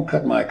says, "Don't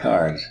cut my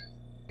cards."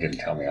 He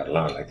didn't tell me out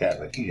loud like that,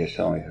 but he just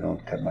told me,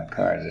 "Don't cut my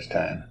cards this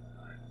time."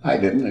 I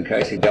didn't, and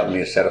Christ, he dealt me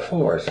a set of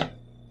 4s.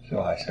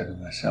 So I said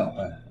to myself,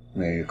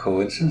 maybe a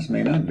coincidence,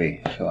 may not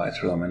be. So I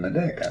threw him in the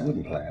deck. I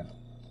wouldn't play him.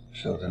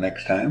 So the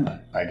next time,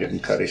 I didn't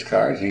cut his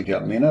cards, and he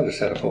dealt me another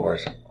set of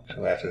 4s.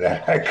 So after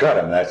that, I cut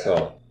him, that's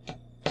all.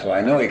 So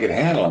I know he could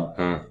handle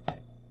him.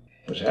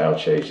 Was Hal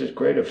Chase as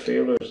great a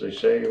fielder as they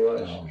say he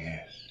was? Oh,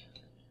 yes.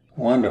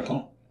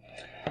 Wonderful.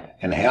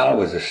 And Hal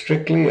was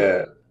strictly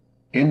a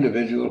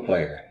individual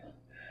player.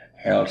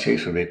 Hal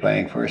Chase would be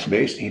playing first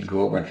base, he'd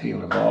go over and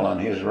field the ball on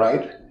his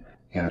right.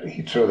 You know,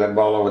 he'd throw that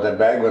ball over that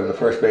bag, whether the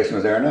first baseman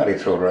was there or not,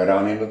 he'd throw it right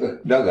on into the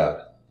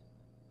dugout.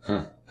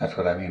 That's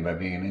what I mean by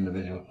being an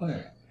individual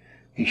player.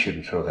 He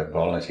shouldn't throw that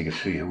ball unless he could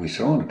see who he's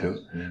throwing it to,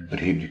 but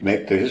he'd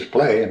make his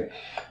play and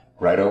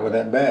right over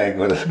that bag,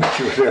 whether the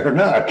pitcher was there or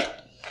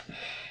not.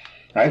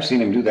 I've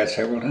seen him do that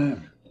several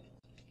times.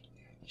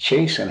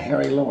 Chase and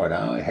Harry Lord.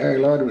 Harry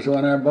Lord was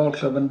on our ball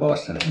club in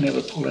Boston. He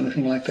never pulled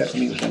anything like that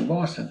when he was in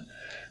Boston.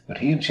 But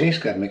he and Chase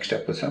got mixed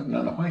up with something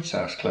on the White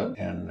Sox club,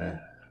 and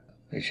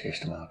they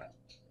chased him out.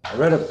 I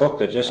read a book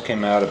that just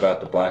came out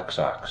about the Black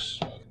Sox.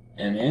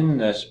 And in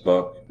this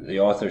book, the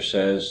author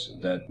says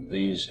that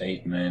these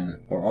 8 men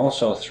were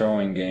also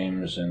throwing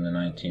games in the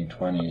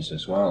 1920s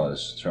as well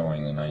as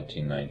throwing the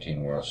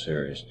 1919 World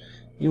Series.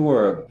 You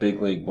were a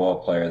big league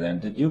ball player then.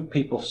 Did you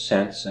people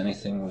sense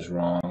anything was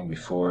wrong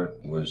before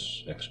it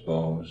was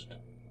exposed?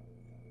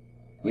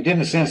 We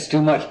didn't sense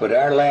too much, but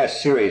our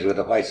last series with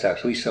the White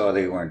Sox, we saw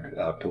they weren't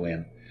out to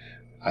win.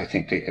 I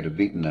think they could have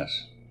beaten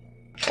us.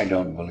 I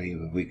don't believe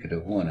that we could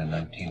have won in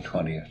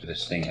 1920 if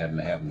this thing hadn't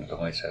happened with the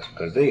White Sox,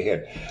 because they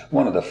had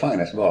one of the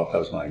finest ball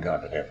clubs, my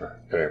God, that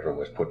ever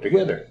was put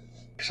together.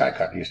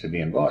 Sykott used to be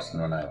in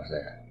Boston when I was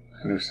there.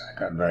 I knew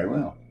Sykott very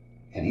well.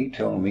 And he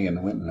told me in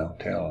the Winton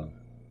Hotel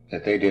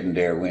that they didn't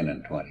dare win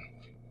in 20.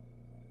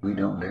 We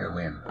don't dare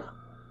win.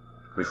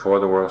 Before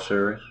the World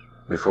Series?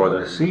 Before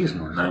the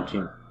season was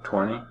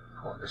 1920?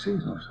 Before the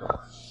season was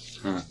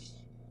over.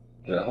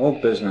 The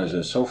whole business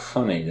is so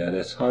funny that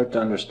it's hard to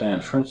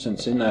understand. For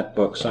instance, in that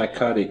book,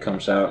 Sykott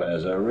comes out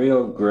as a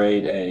real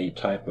grade A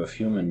type of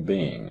human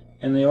being.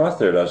 And the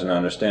author doesn't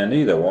understand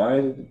either.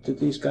 Why did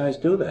these guys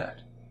do that?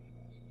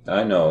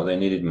 I know, they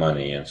needed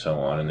money and so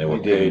on, and they were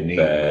paid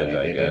bad,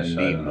 I guess. They didn't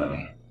need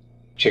money.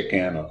 Chick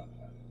Antle,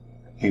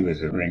 he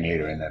was the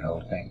ringleader in that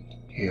whole thing.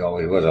 He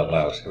always was a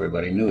louse.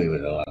 Everybody knew he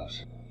was a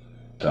louse.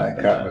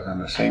 Sykott was on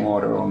the same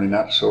order, only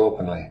not so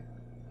openly.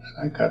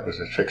 Sykott was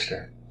a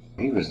trickster.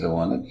 He was the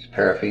one that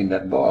paraffined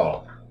that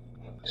ball.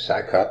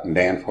 Sycott and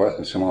Danforth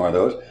and some more of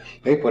those,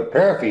 they put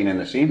paraffin in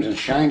the seams and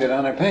shined it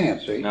on their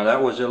pants, see? Now,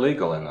 that was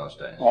illegal in those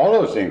days. All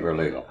those things were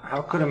illegal.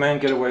 How could a man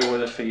get away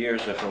with it for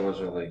years if it was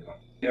illegal?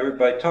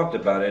 Everybody talked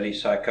about Eddie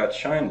Sycott's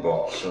shine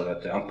ball, so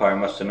that the umpire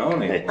must have known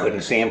They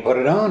couldn't see him put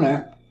it on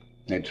there.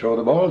 They'd throw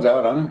the balls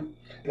out on him.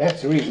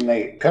 That's the reason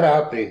they cut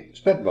out the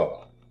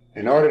spitball,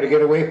 in order to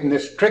get away from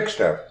this trick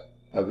stuff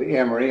of the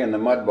emery and the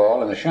mud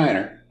ball and the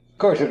shiner. Of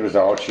course, it was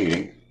all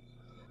cheating.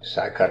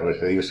 Sycott was,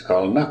 they used to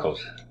call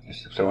knuckles. He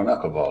used to throw a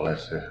knuckleball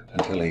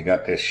until he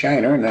got this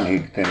shiner, and then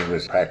he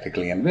was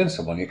practically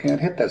invincible. You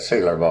can't hit that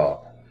sailor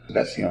ball.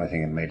 That's the only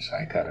thing that made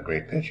Sycott a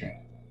great pitcher.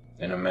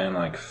 And a man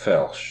like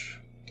Felsch,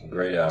 a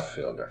great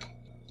outfielder.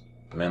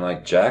 A man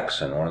like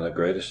Jackson, one of the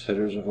greatest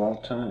hitters of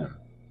all time.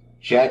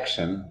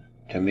 Jackson,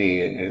 to me,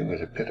 it was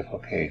a pitiful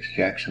case.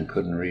 Jackson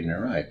couldn't read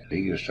nor write.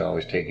 He used to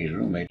always take his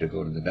roommate to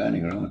go to the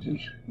dining room.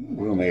 His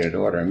roommate would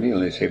order a meal,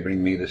 and they'd say,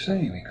 "Bring me the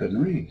same." He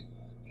couldn't read.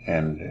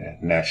 And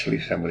naturally,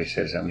 somebody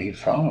said something, he'd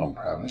follow him,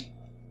 probably.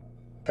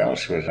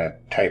 Felsch was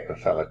that type of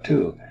fella,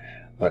 too,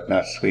 but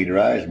not Swede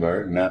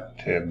Risberg, not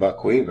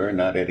Buck Weaver,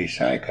 not Eddie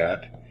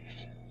Sycott,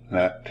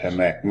 not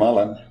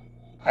McMullen.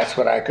 That's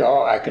what I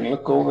can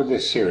look over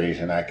this series,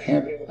 and I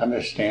can't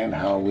understand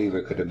how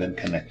Weaver could have been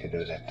connected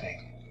to that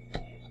thing.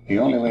 The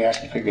only way I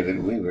can figure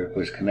that Weaver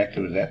was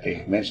connected was that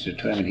they mentioned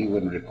it to him and he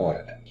wouldn't report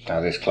it. Now,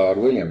 this Claude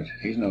Williams,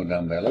 he's no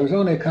dumbbell. There was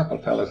only a couple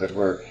of fellas that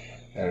were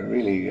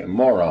really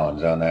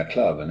morons on that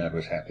club, and that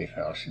was Happy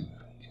Felsch and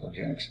Joe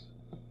Jackson.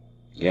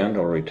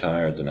 Yandel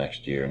retired the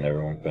next year and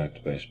never went back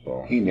to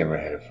baseball. He never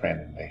had a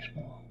friend in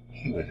baseball.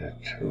 He was a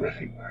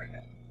terrific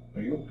bird.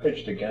 Well, you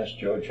pitched against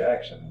Joe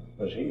Jackson.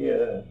 Was he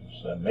as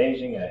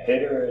amazing a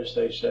hitter as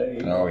they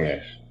say? Oh,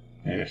 yes.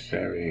 Yes,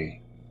 sir.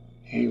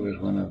 He was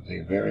one of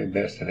the very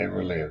best that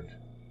ever lived.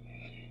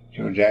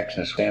 Joe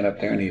Jackson would stand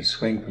up there and he'd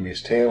swing from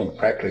his tail and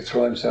practically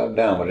throw himself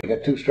down. But if he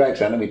got 2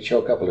 strikes on him, he'd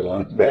choke up a little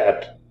on his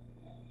bat.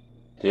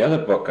 The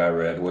other book I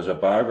read was a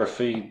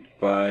biography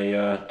by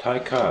Ty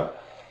Cobb.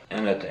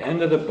 And at the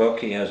end of the book,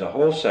 he has a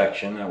whole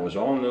section that was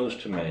all news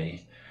to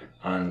me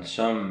on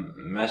some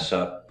mess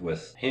up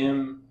with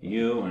him,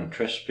 you, and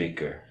Tris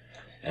Speaker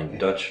and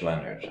Dutch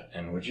Leonard.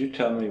 And would you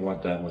tell me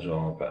what that was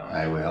all about?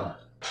 I will.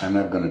 I'm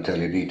not going to tell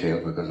you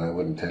details because I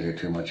wouldn't tell you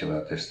too much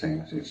about this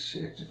thing.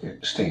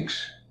 It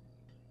stinks.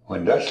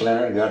 When Dutch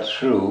Leonard got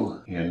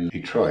through in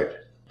Detroit,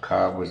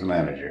 Cobb was the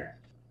manager.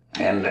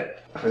 And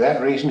for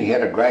that reason, he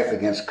had a gripe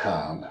against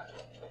Cobb.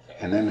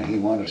 And then he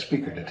wanted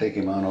Speaker to take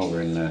him on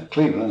over in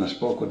Cleveland, and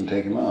Spoke wouldn't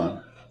take him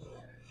on.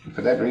 And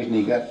for that reason,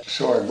 he got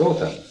sore at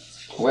both of them.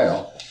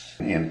 Well,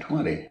 in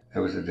 20,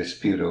 there was a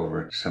dispute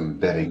over some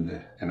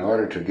betting. In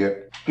order to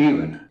get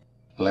even,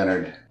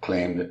 Leonard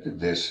claimed that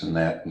this and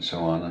that and so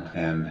on,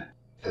 and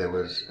there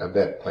was a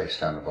bet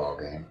placed on the ball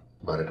game.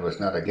 But it was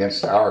not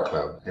against our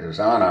club. It was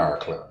on our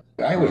club.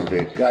 I was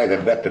the guy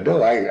that bet the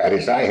dough.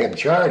 I had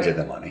charge of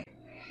the money.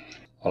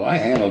 Well, I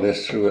handled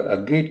this through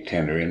a gate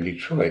tender in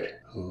Detroit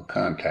who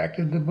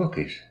contacted the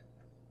bookies.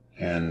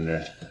 And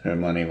their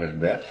money was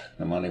bet,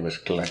 the money was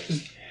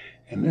collected,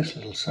 and this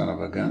little son of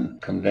a gun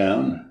come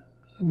down.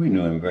 We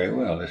knew him very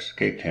well, this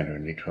gate tender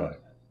in Detroit,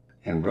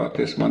 and brought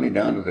this money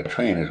down to the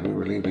train as we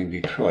were leaving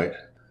Detroit.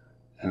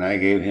 And I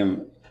gave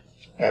him,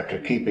 after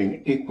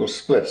keeping equal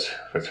splits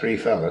for 3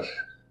 fellas,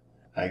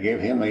 I gave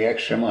him the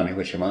extra money,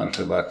 which amounted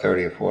to about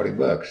 30 or 40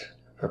 bucks,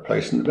 for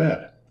placing the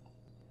bet.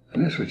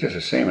 And this was just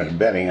the same as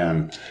betting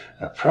on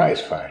a prize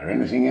fight or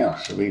anything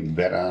else. We'd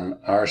bet on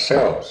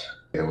ourselves.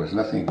 There was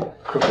nothing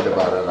crooked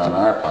about it on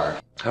our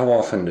part. How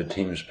often did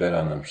teams bet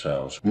on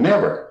themselves?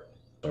 Never.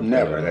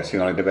 Never. That's the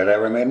only bet I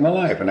ever made in my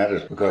life, and that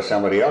is because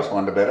somebody else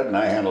wanted to bet it and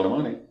I handled the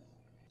money.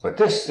 But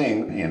this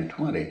thing in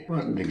 20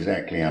 wasn't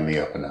exactly on the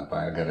up and up,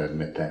 I gotta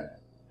admit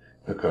that.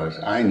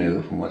 Because I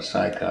knew from what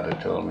Sycott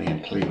had told me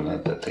in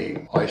Cleveland that the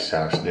White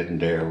Sox didn't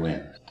dare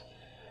win.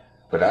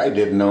 But I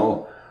did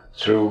know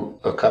through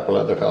a couple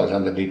other fellas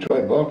on the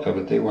Detroit ball club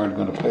that they weren't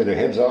going to play their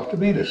heads off to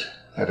beat us.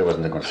 That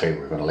wasn't going to say we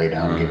were going to lay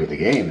down and give you the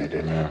game. They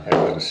didn't. That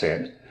wasn't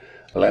said.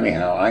 Well,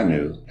 anyhow, I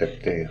knew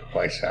that the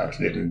White Sox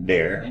didn't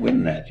dare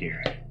win that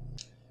year.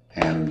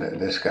 And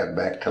this got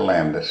back to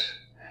Landis,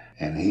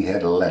 and he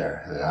had a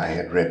letter that I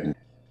had written.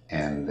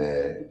 And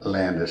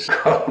Landis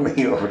called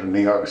me over to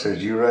New York and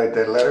says, "You write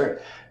that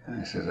letter?"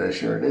 And I says, "I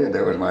sure did.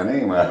 There was my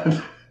name on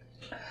it."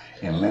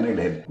 And Leonard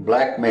had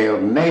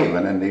blackmailed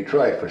Navin in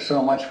Detroit for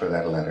so much for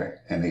that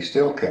letter, and he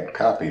still kept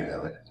copies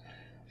of it.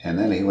 And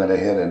then he went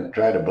ahead and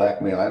tried to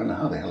blackmail, I don't know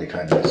how the hell he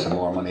tried to get some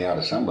more money out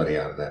of somebody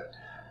out of that,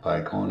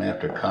 by going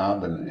after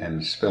Cobb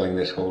and spilling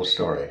this whole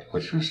story,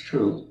 which was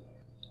true.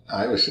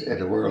 I was at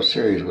the World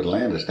Series with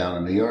Landis down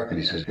in New York, and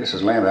he says, "This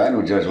is Landis." I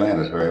knew Judge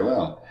Landis very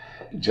well.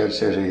 The judge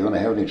says, "Are you going to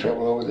have any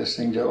trouble over this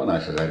thing, Joe?" And I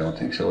says, "I don't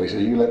think so." He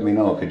says, "You let me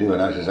know if you do."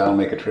 And I says, "I'll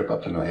make a trip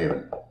up to New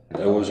Haven."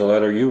 That was a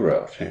letter you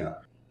wrote. Yeah.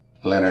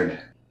 Leonard,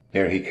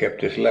 there he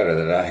kept this letter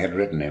that I had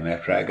written him.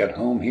 After I got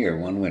home here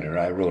one winter,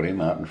 I wrote him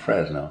out in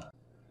Fresno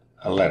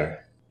a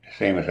letter, the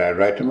same as I'd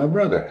write to my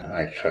brother.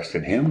 I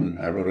trusted him, and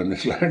I wrote him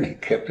this letter, and he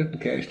kept it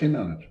and cashed in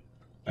on it.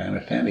 I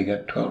understand he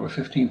got $12,000 or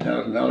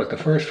 $15,000, the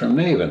first from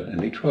Navin in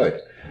Detroit.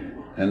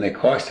 Then they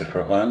quashed it for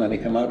a while, and then he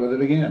come out with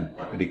it again.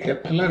 But he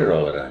kept the letter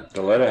all the time.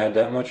 The letter had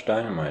that much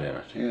dynamite in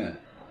it? Yeah.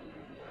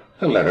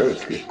 The letter,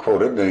 it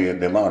quoted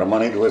the amount of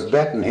money it was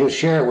bet, and his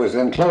share was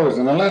enclosed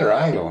in the letter.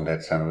 I loaned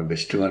that son of a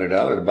bitch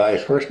 $200 to buy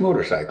his first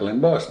motorcycle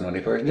in Boston when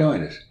he first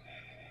joined us.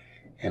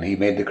 And he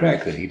made the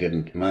crack that he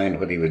didn't mind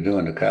what he was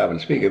doing to Cobb and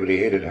Speaker, but he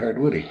hated Hart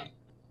Woody.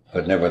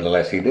 But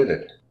nevertheless, he did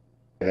it.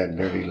 That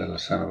dirty little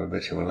son of a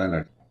bitch of a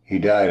Leonard. He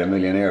died a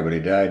millionaire, but he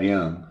died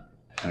young.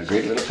 And a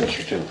great little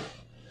pitcher, too.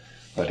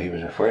 But he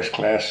was a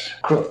first-class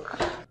crook.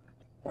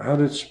 How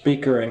did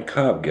Speaker and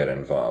Cobb get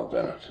involved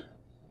in it?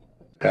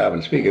 Cobb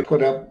and Speaker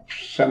put up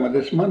some of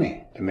this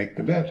money to make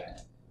the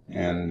bet.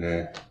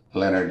 And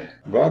Leonard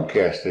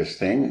broadcast this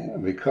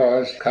thing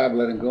because Cobb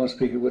let him go and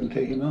Speaker wouldn't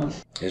take him on.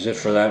 Is it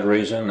for that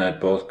reason that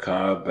both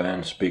Cobb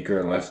and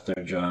Speaker left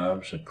their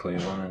jobs at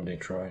Cleveland and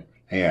Detroit?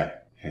 Yeah.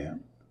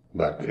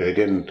 But they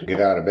didn't get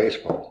out of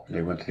baseball.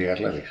 They went to the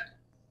athletics.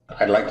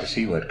 I'd like to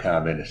see what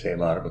Cobb had to say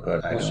about it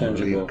because I don't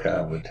believe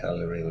Cobb would tell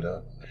the real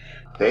dope.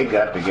 They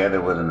got together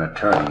with an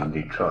attorney in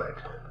Detroit.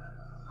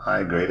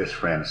 My greatest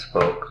friend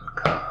spoke with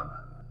Cobb.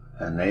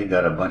 And they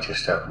got a bunch of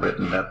stuff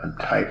written up and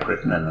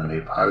typewritten and then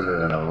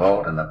deposited in a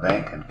vault in a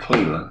bank in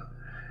Cleveland.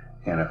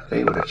 And if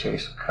they would have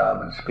chased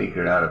Cobb and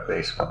Speaker out of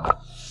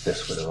baseball,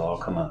 this would have all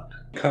come out.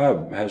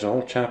 Cobb has a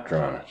whole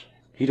chapter on it.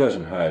 He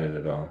doesn't hide it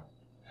at all.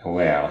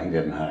 Well, he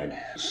didn't hide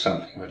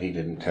something, but he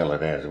didn't tell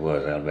it as it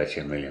was. I'll bet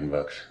you $1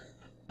 million.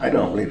 I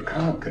don't believe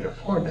Cobb could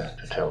afford that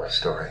to tell that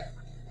story.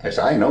 Yes,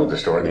 I know the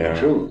story to be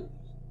true.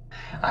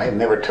 I have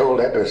never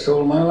told that to a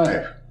soul in my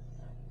life.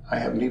 I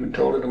haven't even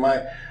told it to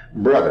my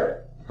brother.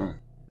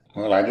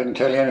 Well, I didn't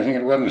tell you anything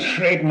that wasn't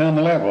straight and on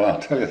the level, I'll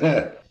tell you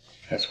that.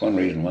 That's one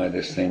reason why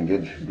this thing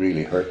did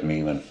really hurt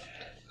me,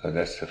 because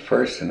that's the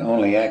first and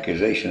only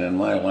accusation in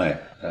my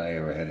life that I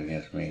ever had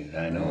against me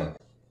that I know of.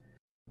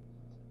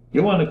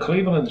 You were on the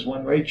Clevelands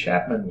when Ray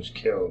Chapman was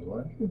killed,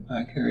 weren't you?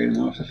 I carried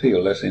him off the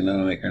field, Leslie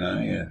Nunemaker and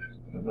I, yes.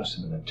 It must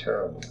have been a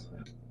terrible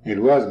thing. It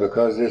was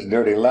because this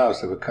dirty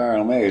louse of a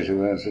Carl Mays,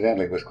 who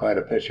incidentally was quite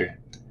a pitcher.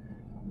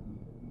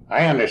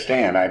 I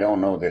understand, I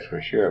don't know this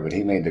for sure, but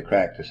he made the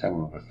crack to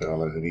some of the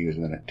fellows that he was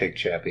going to take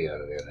Chappie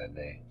out of there that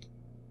day.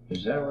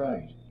 Is that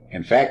right?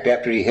 In fact,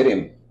 after he hit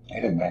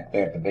him back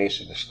there at the base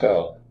of the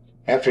skull.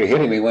 After he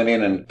hit him, he went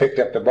in and picked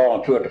up the ball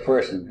and threw it to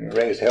first and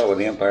raised hell with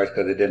the umpires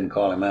because they didn't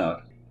call him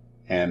out.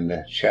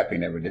 And Chappie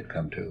never did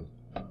come to.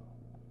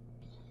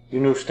 You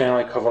knew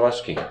Stanley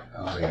Kovaleski?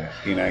 Oh, yeah.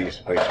 He and I used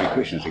to play three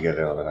cushions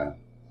together all the time.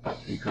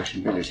 Three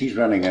cushion pitchers. He's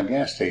running a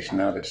gas station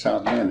out at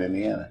South Bend,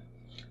 Indiana.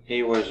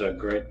 He was a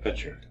great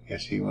pitcher.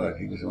 Yes, he was.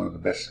 He was one of the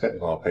best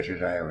spitball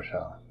pitchers I ever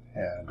saw.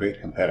 Yeah, a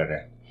great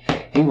competitor.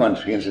 He won,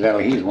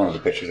 incidentally, he's one of the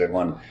pitchers that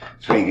won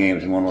 3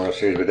 games in one World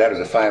Series, but that was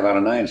a 5 out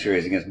of 9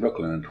 series against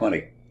Brooklyn in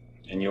 20.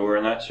 And you were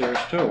in that series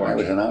too, weren't you? I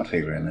was an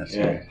outfielder in that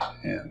series,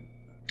 yeah.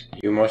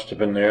 You must have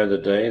been there the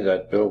day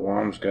that Bill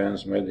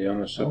Wormsgans made the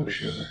unassuming. Oh,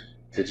 sure.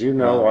 Did you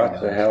know what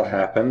the hell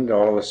happened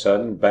all of a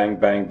sudden? Bang,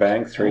 bang,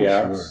 bang, 3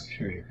 outs?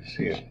 Sure, you could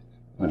see it.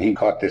 When he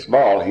caught this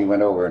ball, he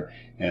went over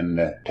and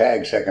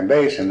tagged second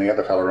base, and the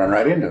other fellow ran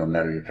right into him.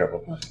 That was your triple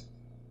play.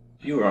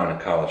 You were on a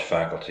college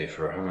faculty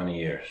for how many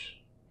years?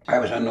 I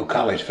was on no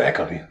college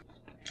faculty.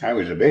 I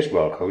was a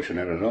baseball coach, and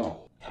that was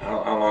all.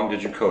 How long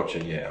did you coach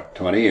at Yale?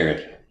 20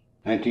 years.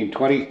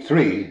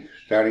 1923,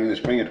 starting in the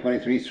spring of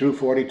 23 through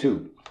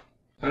 42.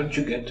 How did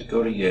you get to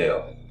go to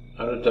Yale?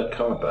 How did that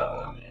come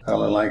about? A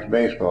fellow likes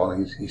baseball.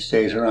 He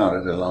stays around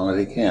it as long as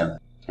he can.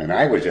 And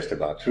I was just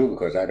about through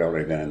because I'd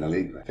already been in the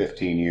league for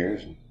 15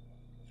 years.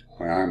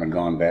 My arm had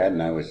gone bad,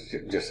 and I was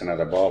just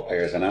another ball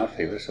player as an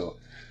outfielder. So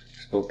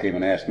Spoke came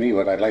and asked me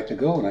what I'd like to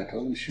go, and I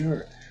told him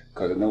sure.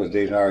 Because in those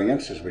days, our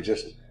youngsters were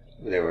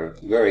they were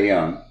very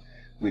young.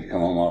 We'd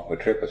come home off a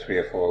trip for 3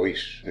 or 4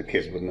 weeks. The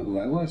kids wouldn't know who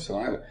I was, so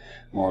I was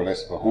more or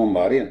less of a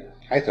homebody. And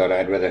I thought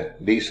I'd rather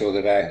be so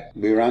that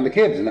I'd be around the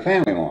kids and the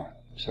family more.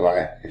 So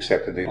I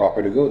accepted the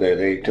offer to go there.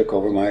 They took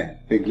over my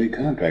big league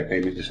contract,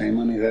 paid me the same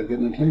money as I'd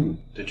getting in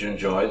Cleveland. Did you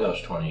enjoy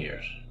those 20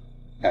 years?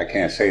 I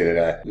can't say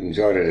that I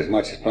enjoyed it as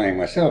much as playing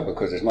myself,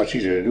 because it's much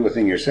easier to do a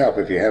thing yourself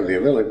if you have the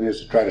ability than it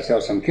is to try to tell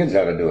some kids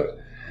how to do it.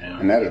 Yeah.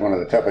 And that is one of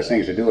the toughest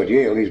things to do at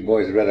Yale. These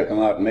boys would rather come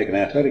out and make an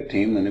athletic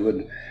team than they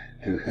would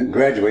to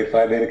graduate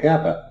Phi Beta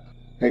Kappa.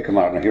 They come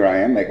out and here I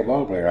am, make a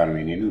ball player out of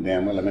me. And you knew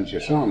damn well the minute you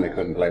saw them they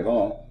couldn't play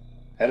ball.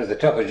 That is the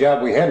toughest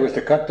job we had, was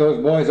to cut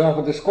those boys off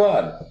of the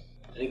squad.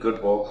 Any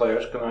good ball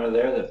players come out of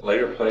there that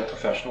later played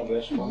professional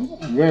baseball?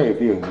 Very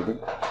few.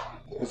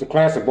 It's a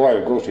class of boy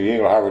that goes to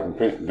Yale, Harvard, and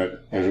Princeton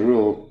that, as a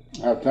rule,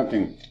 have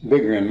something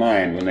bigger in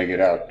mind when they get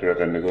out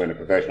than to go into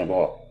professional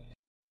ball.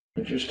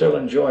 But you still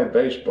enjoy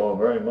baseball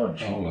very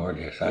much. Oh, Lord,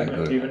 yes, I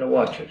do. Even to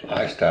watch it.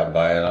 I stopped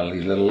by at all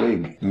these little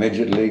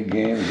midget league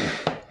games.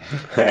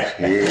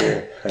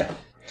 Yeah.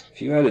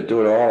 If you had to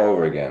do it all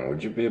over again,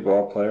 would you be a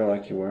ball player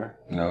like you were?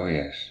 No,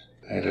 yes.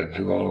 I had to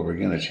do all over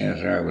again. The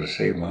chances are I would have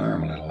saved my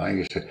arm a little. I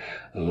used to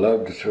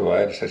love to throw. I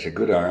had such a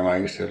good arm. I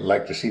used to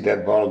like to see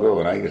that ball go,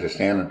 and I used to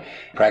stand and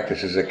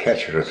practice as a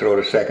catcher to throw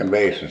to second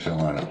base and so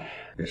on.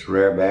 Just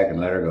rear back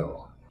and let her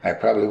go. I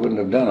probably wouldn't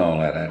have done all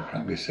that. I'd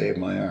probably saved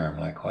my arm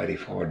like Whitey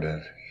Ford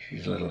does.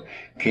 She's a little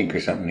kink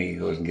or something, he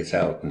goes and gets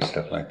out and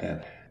stuff like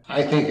that.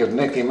 I think if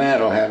Mickey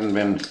Mantle hadn't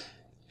been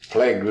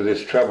plagued with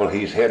this trouble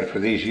he's had for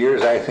these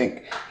years, I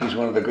think he's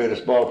one of the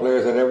greatest ball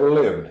players that ever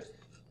lived.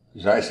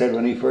 As I said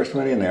when he first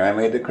went in there, I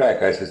made the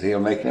crack. I said, he'll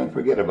make him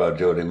forget about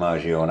Joe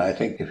DiMaggio. And I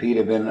think if he'd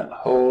have been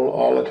whole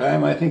all the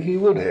time, I think he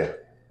would have.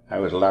 I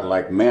was a lot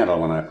like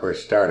Mantle when I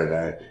first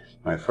started.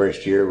 My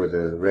first year with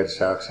the Red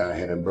Sox, I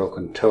had a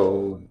broken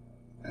toe.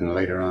 And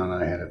later on,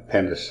 I had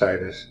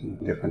appendicitis and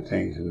different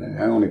things.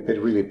 And I only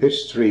really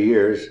pitched 3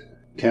 years,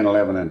 10,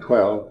 11, and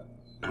 12.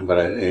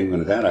 But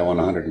even at that, I won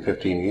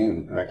 115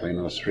 games directly in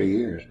those 3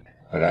 years.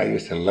 But I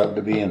used to love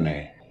to be in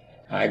there.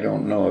 I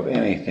don't know of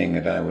anything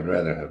that I would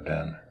rather have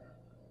done.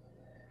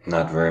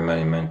 Not very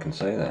many men can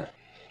say that.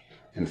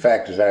 In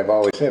fact, as I've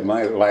always said,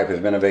 my life has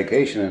been a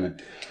vacation,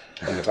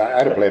 and if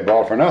I'd have played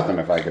ball for nothing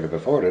if I could have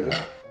afforded it.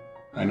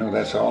 I know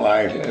that's all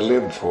I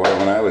lived for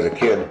when I was a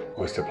kid,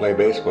 was to play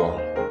baseball.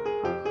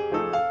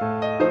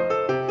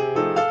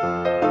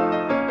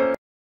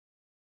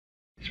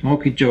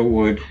 Smoky Joe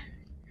Wood,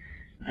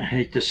 I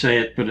hate to say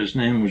it, but his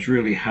name was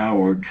really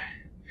Howard.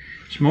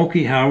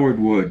 Smoky Howard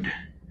Wood.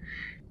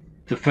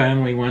 The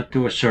family went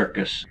to a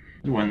circus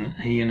when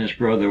he and his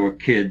brother were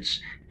kids,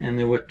 and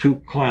there were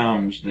 2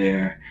 clowns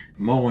there,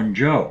 Mo and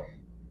Joe.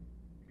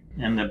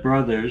 And the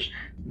brothers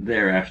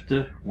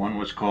thereafter, one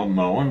was called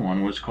Mo and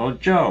one was called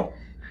Joe.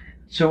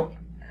 So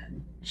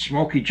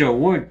Smoky Joe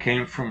Wood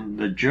came from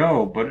the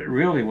Joe, but it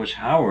really was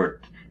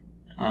Howard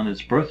on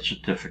his birth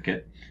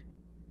certificate.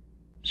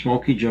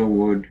 Smoky Joe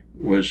Wood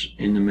was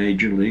in the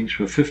major leagues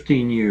for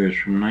 15 years,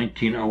 from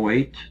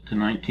 1908 to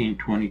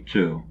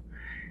 1922.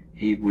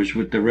 He was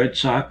with the Red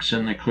Sox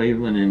and the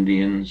Cleveland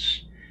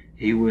Indians.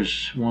 He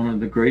was one of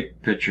the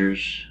great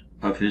pitchers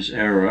of his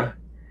era,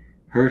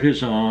 hurt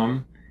his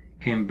arm,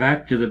 came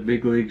back to the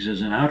big leagues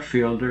as an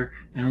outfielder,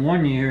 and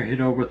 1 year hit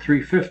over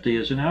 350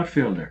 as an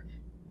outfielder.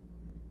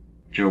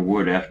 Joe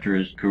Wood, after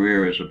his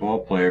career as a ball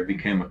player,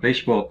 became a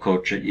baseball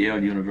coach at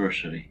Yale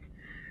University.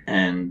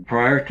 And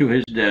prior to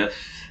his death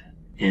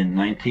in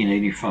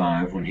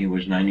 1985, when he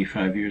was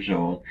 95 years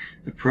old,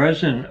 the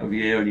president of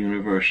Yale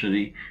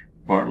University,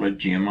 Bartlett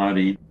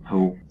Giamatti,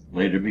 who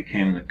later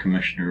became the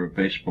commissioner of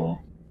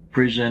baseball,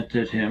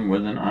 presented him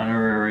with an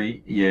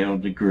honorary Yale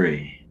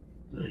degree.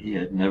 He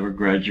had never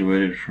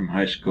graduated from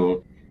high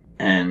school,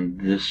 and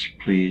this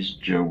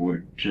pleased Joe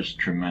Wood just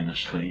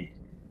tremendously.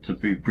 To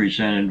be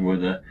presented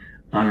with an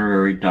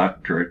honorary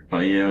doctorate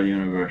by Yale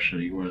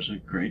University was a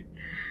great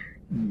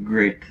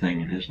thing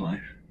in his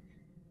life.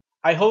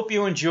 I hope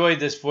you enjoyed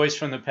this voice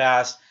from the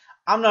past.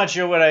 I'm not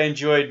sure what I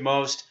enjoyed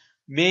most.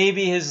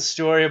 Maybe his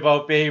story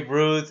about Babe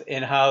Ruth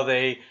and how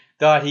they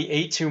thought he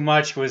ate too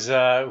much was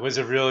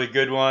a really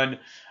good one.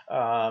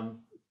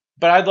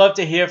 But I'd love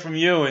to hear from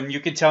you, and you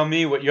can tell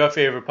me what your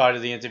favorite part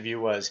of the interview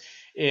was.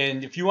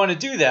 And if you want to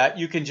do that,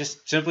 you can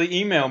just simply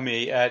email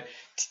me at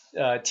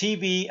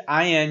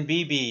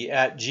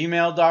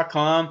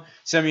tbinbb@gmail.com.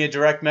 Send me a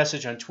direct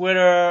message on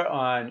Twitter,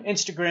 on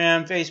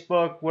Instagram,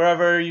 Facebook,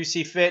 wherever you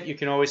see fit. You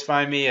can always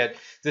find me at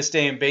This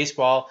Day in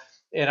Baseball.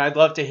 And I'd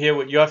love to hear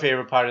what your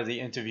favorite part of the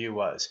interview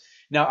was.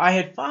 Now, I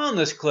had found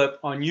this clip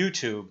on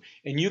YouTube,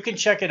 and you can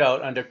check it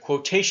out under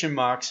quotation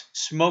marks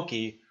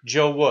Smoky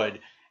Joe Wood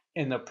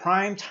in the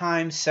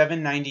Primetime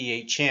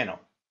 798 channel.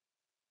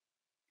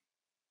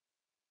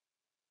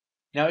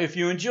 Now, if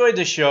you enjoyed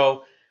the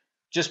show,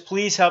 just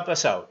please help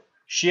us out.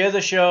 Share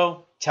the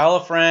show, tell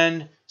a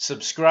friend,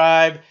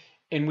 subscribe,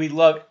 and we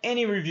love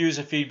any reviews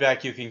or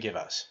feedback you can give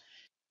us.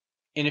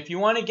 And if you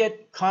want to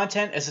get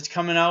content as it's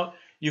coming out,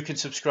 you can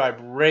subscribe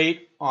right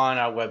on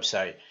our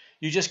website.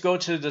 You just go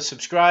to the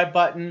subscribe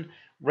button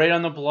right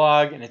on the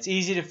blog, and it's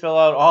easy to fill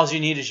out. All you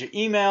need is your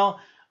email.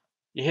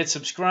 You hit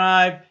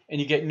subscribe, and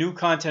you get new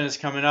content that's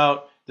coming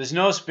out. There's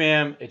no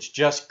spam. It's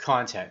just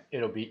content.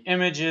 It'll be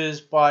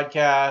images,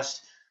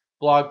 podcasts,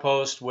 blog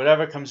posts,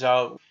 whatever comes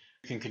out.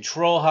 You can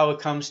control how it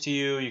comes to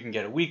you. You can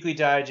get a weekly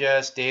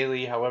digest,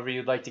 daily, however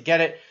you'd like to get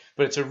it.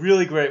 But it's a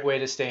really great way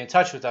to stay in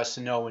touch with us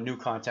to know when new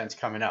content's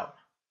coming out.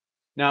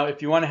 Now,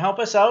 if you want to help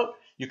us out,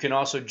 you can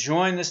also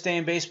join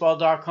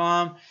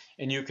thisdayinbaseball.com,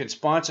 and you can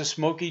sponsor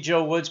Smoky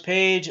Joe Wood's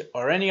page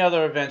or any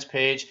other events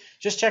page.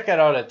 Just check it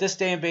out at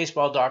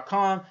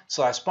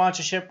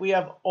thisdayinbaseball.com/sponsorship. We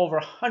have over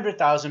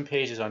 100,000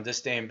 pages on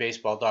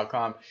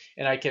thisdayinbaseball.com,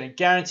 and I can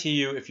guarantee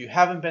you, if you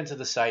haven't been to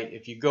the site,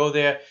 if you go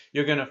there,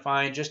 you're going to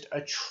find just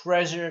a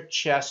treasure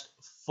chest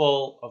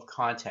full of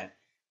content.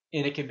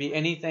 And it can be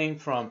anything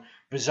from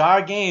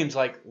bizarre games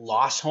like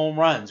lost home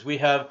runs. We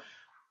have,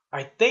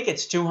 I think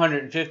it's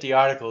 250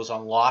 articles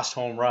on lost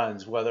home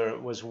runs, whether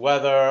it was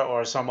weather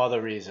or some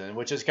other reason,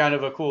 which is kind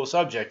of a cool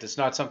subject. It's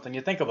not something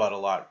you think about a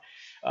lot.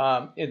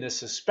 In the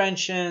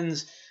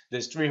suspensions,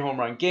 there's 3 home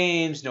run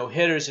games, no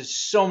hitters. There's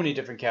so many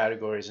different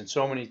categories and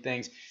so many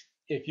things.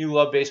 If you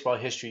love baseball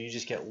history, you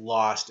just get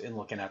lost in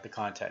looking at the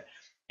content.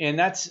 And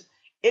that's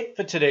it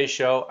for today's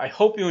show. I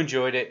hope you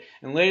enjoyed it.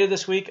 And later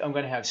this week, I'm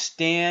going to have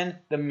Stan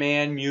the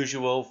Man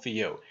Musial for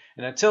you.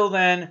 And until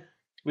then,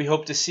 we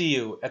hope to see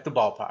you at the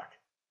ballpark.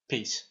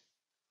 Peace.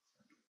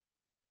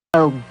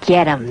 Oh,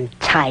 get 'em,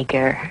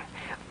 Tiger.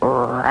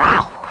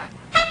 Row.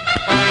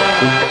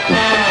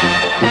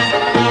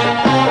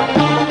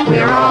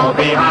 We're all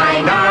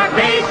behind our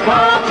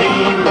baseball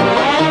team.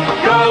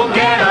 Go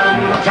get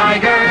 'em,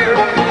 Tiger.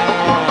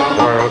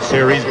 World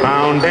Series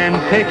bound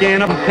and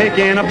picking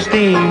up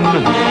steam.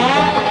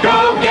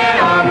 Go get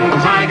 'em,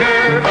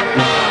 Tiger.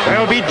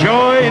 There'll be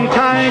joy in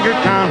Tiger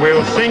Town.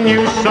 We'll sing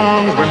you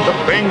songs when the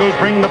Bengals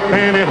bring the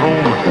pennant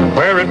home.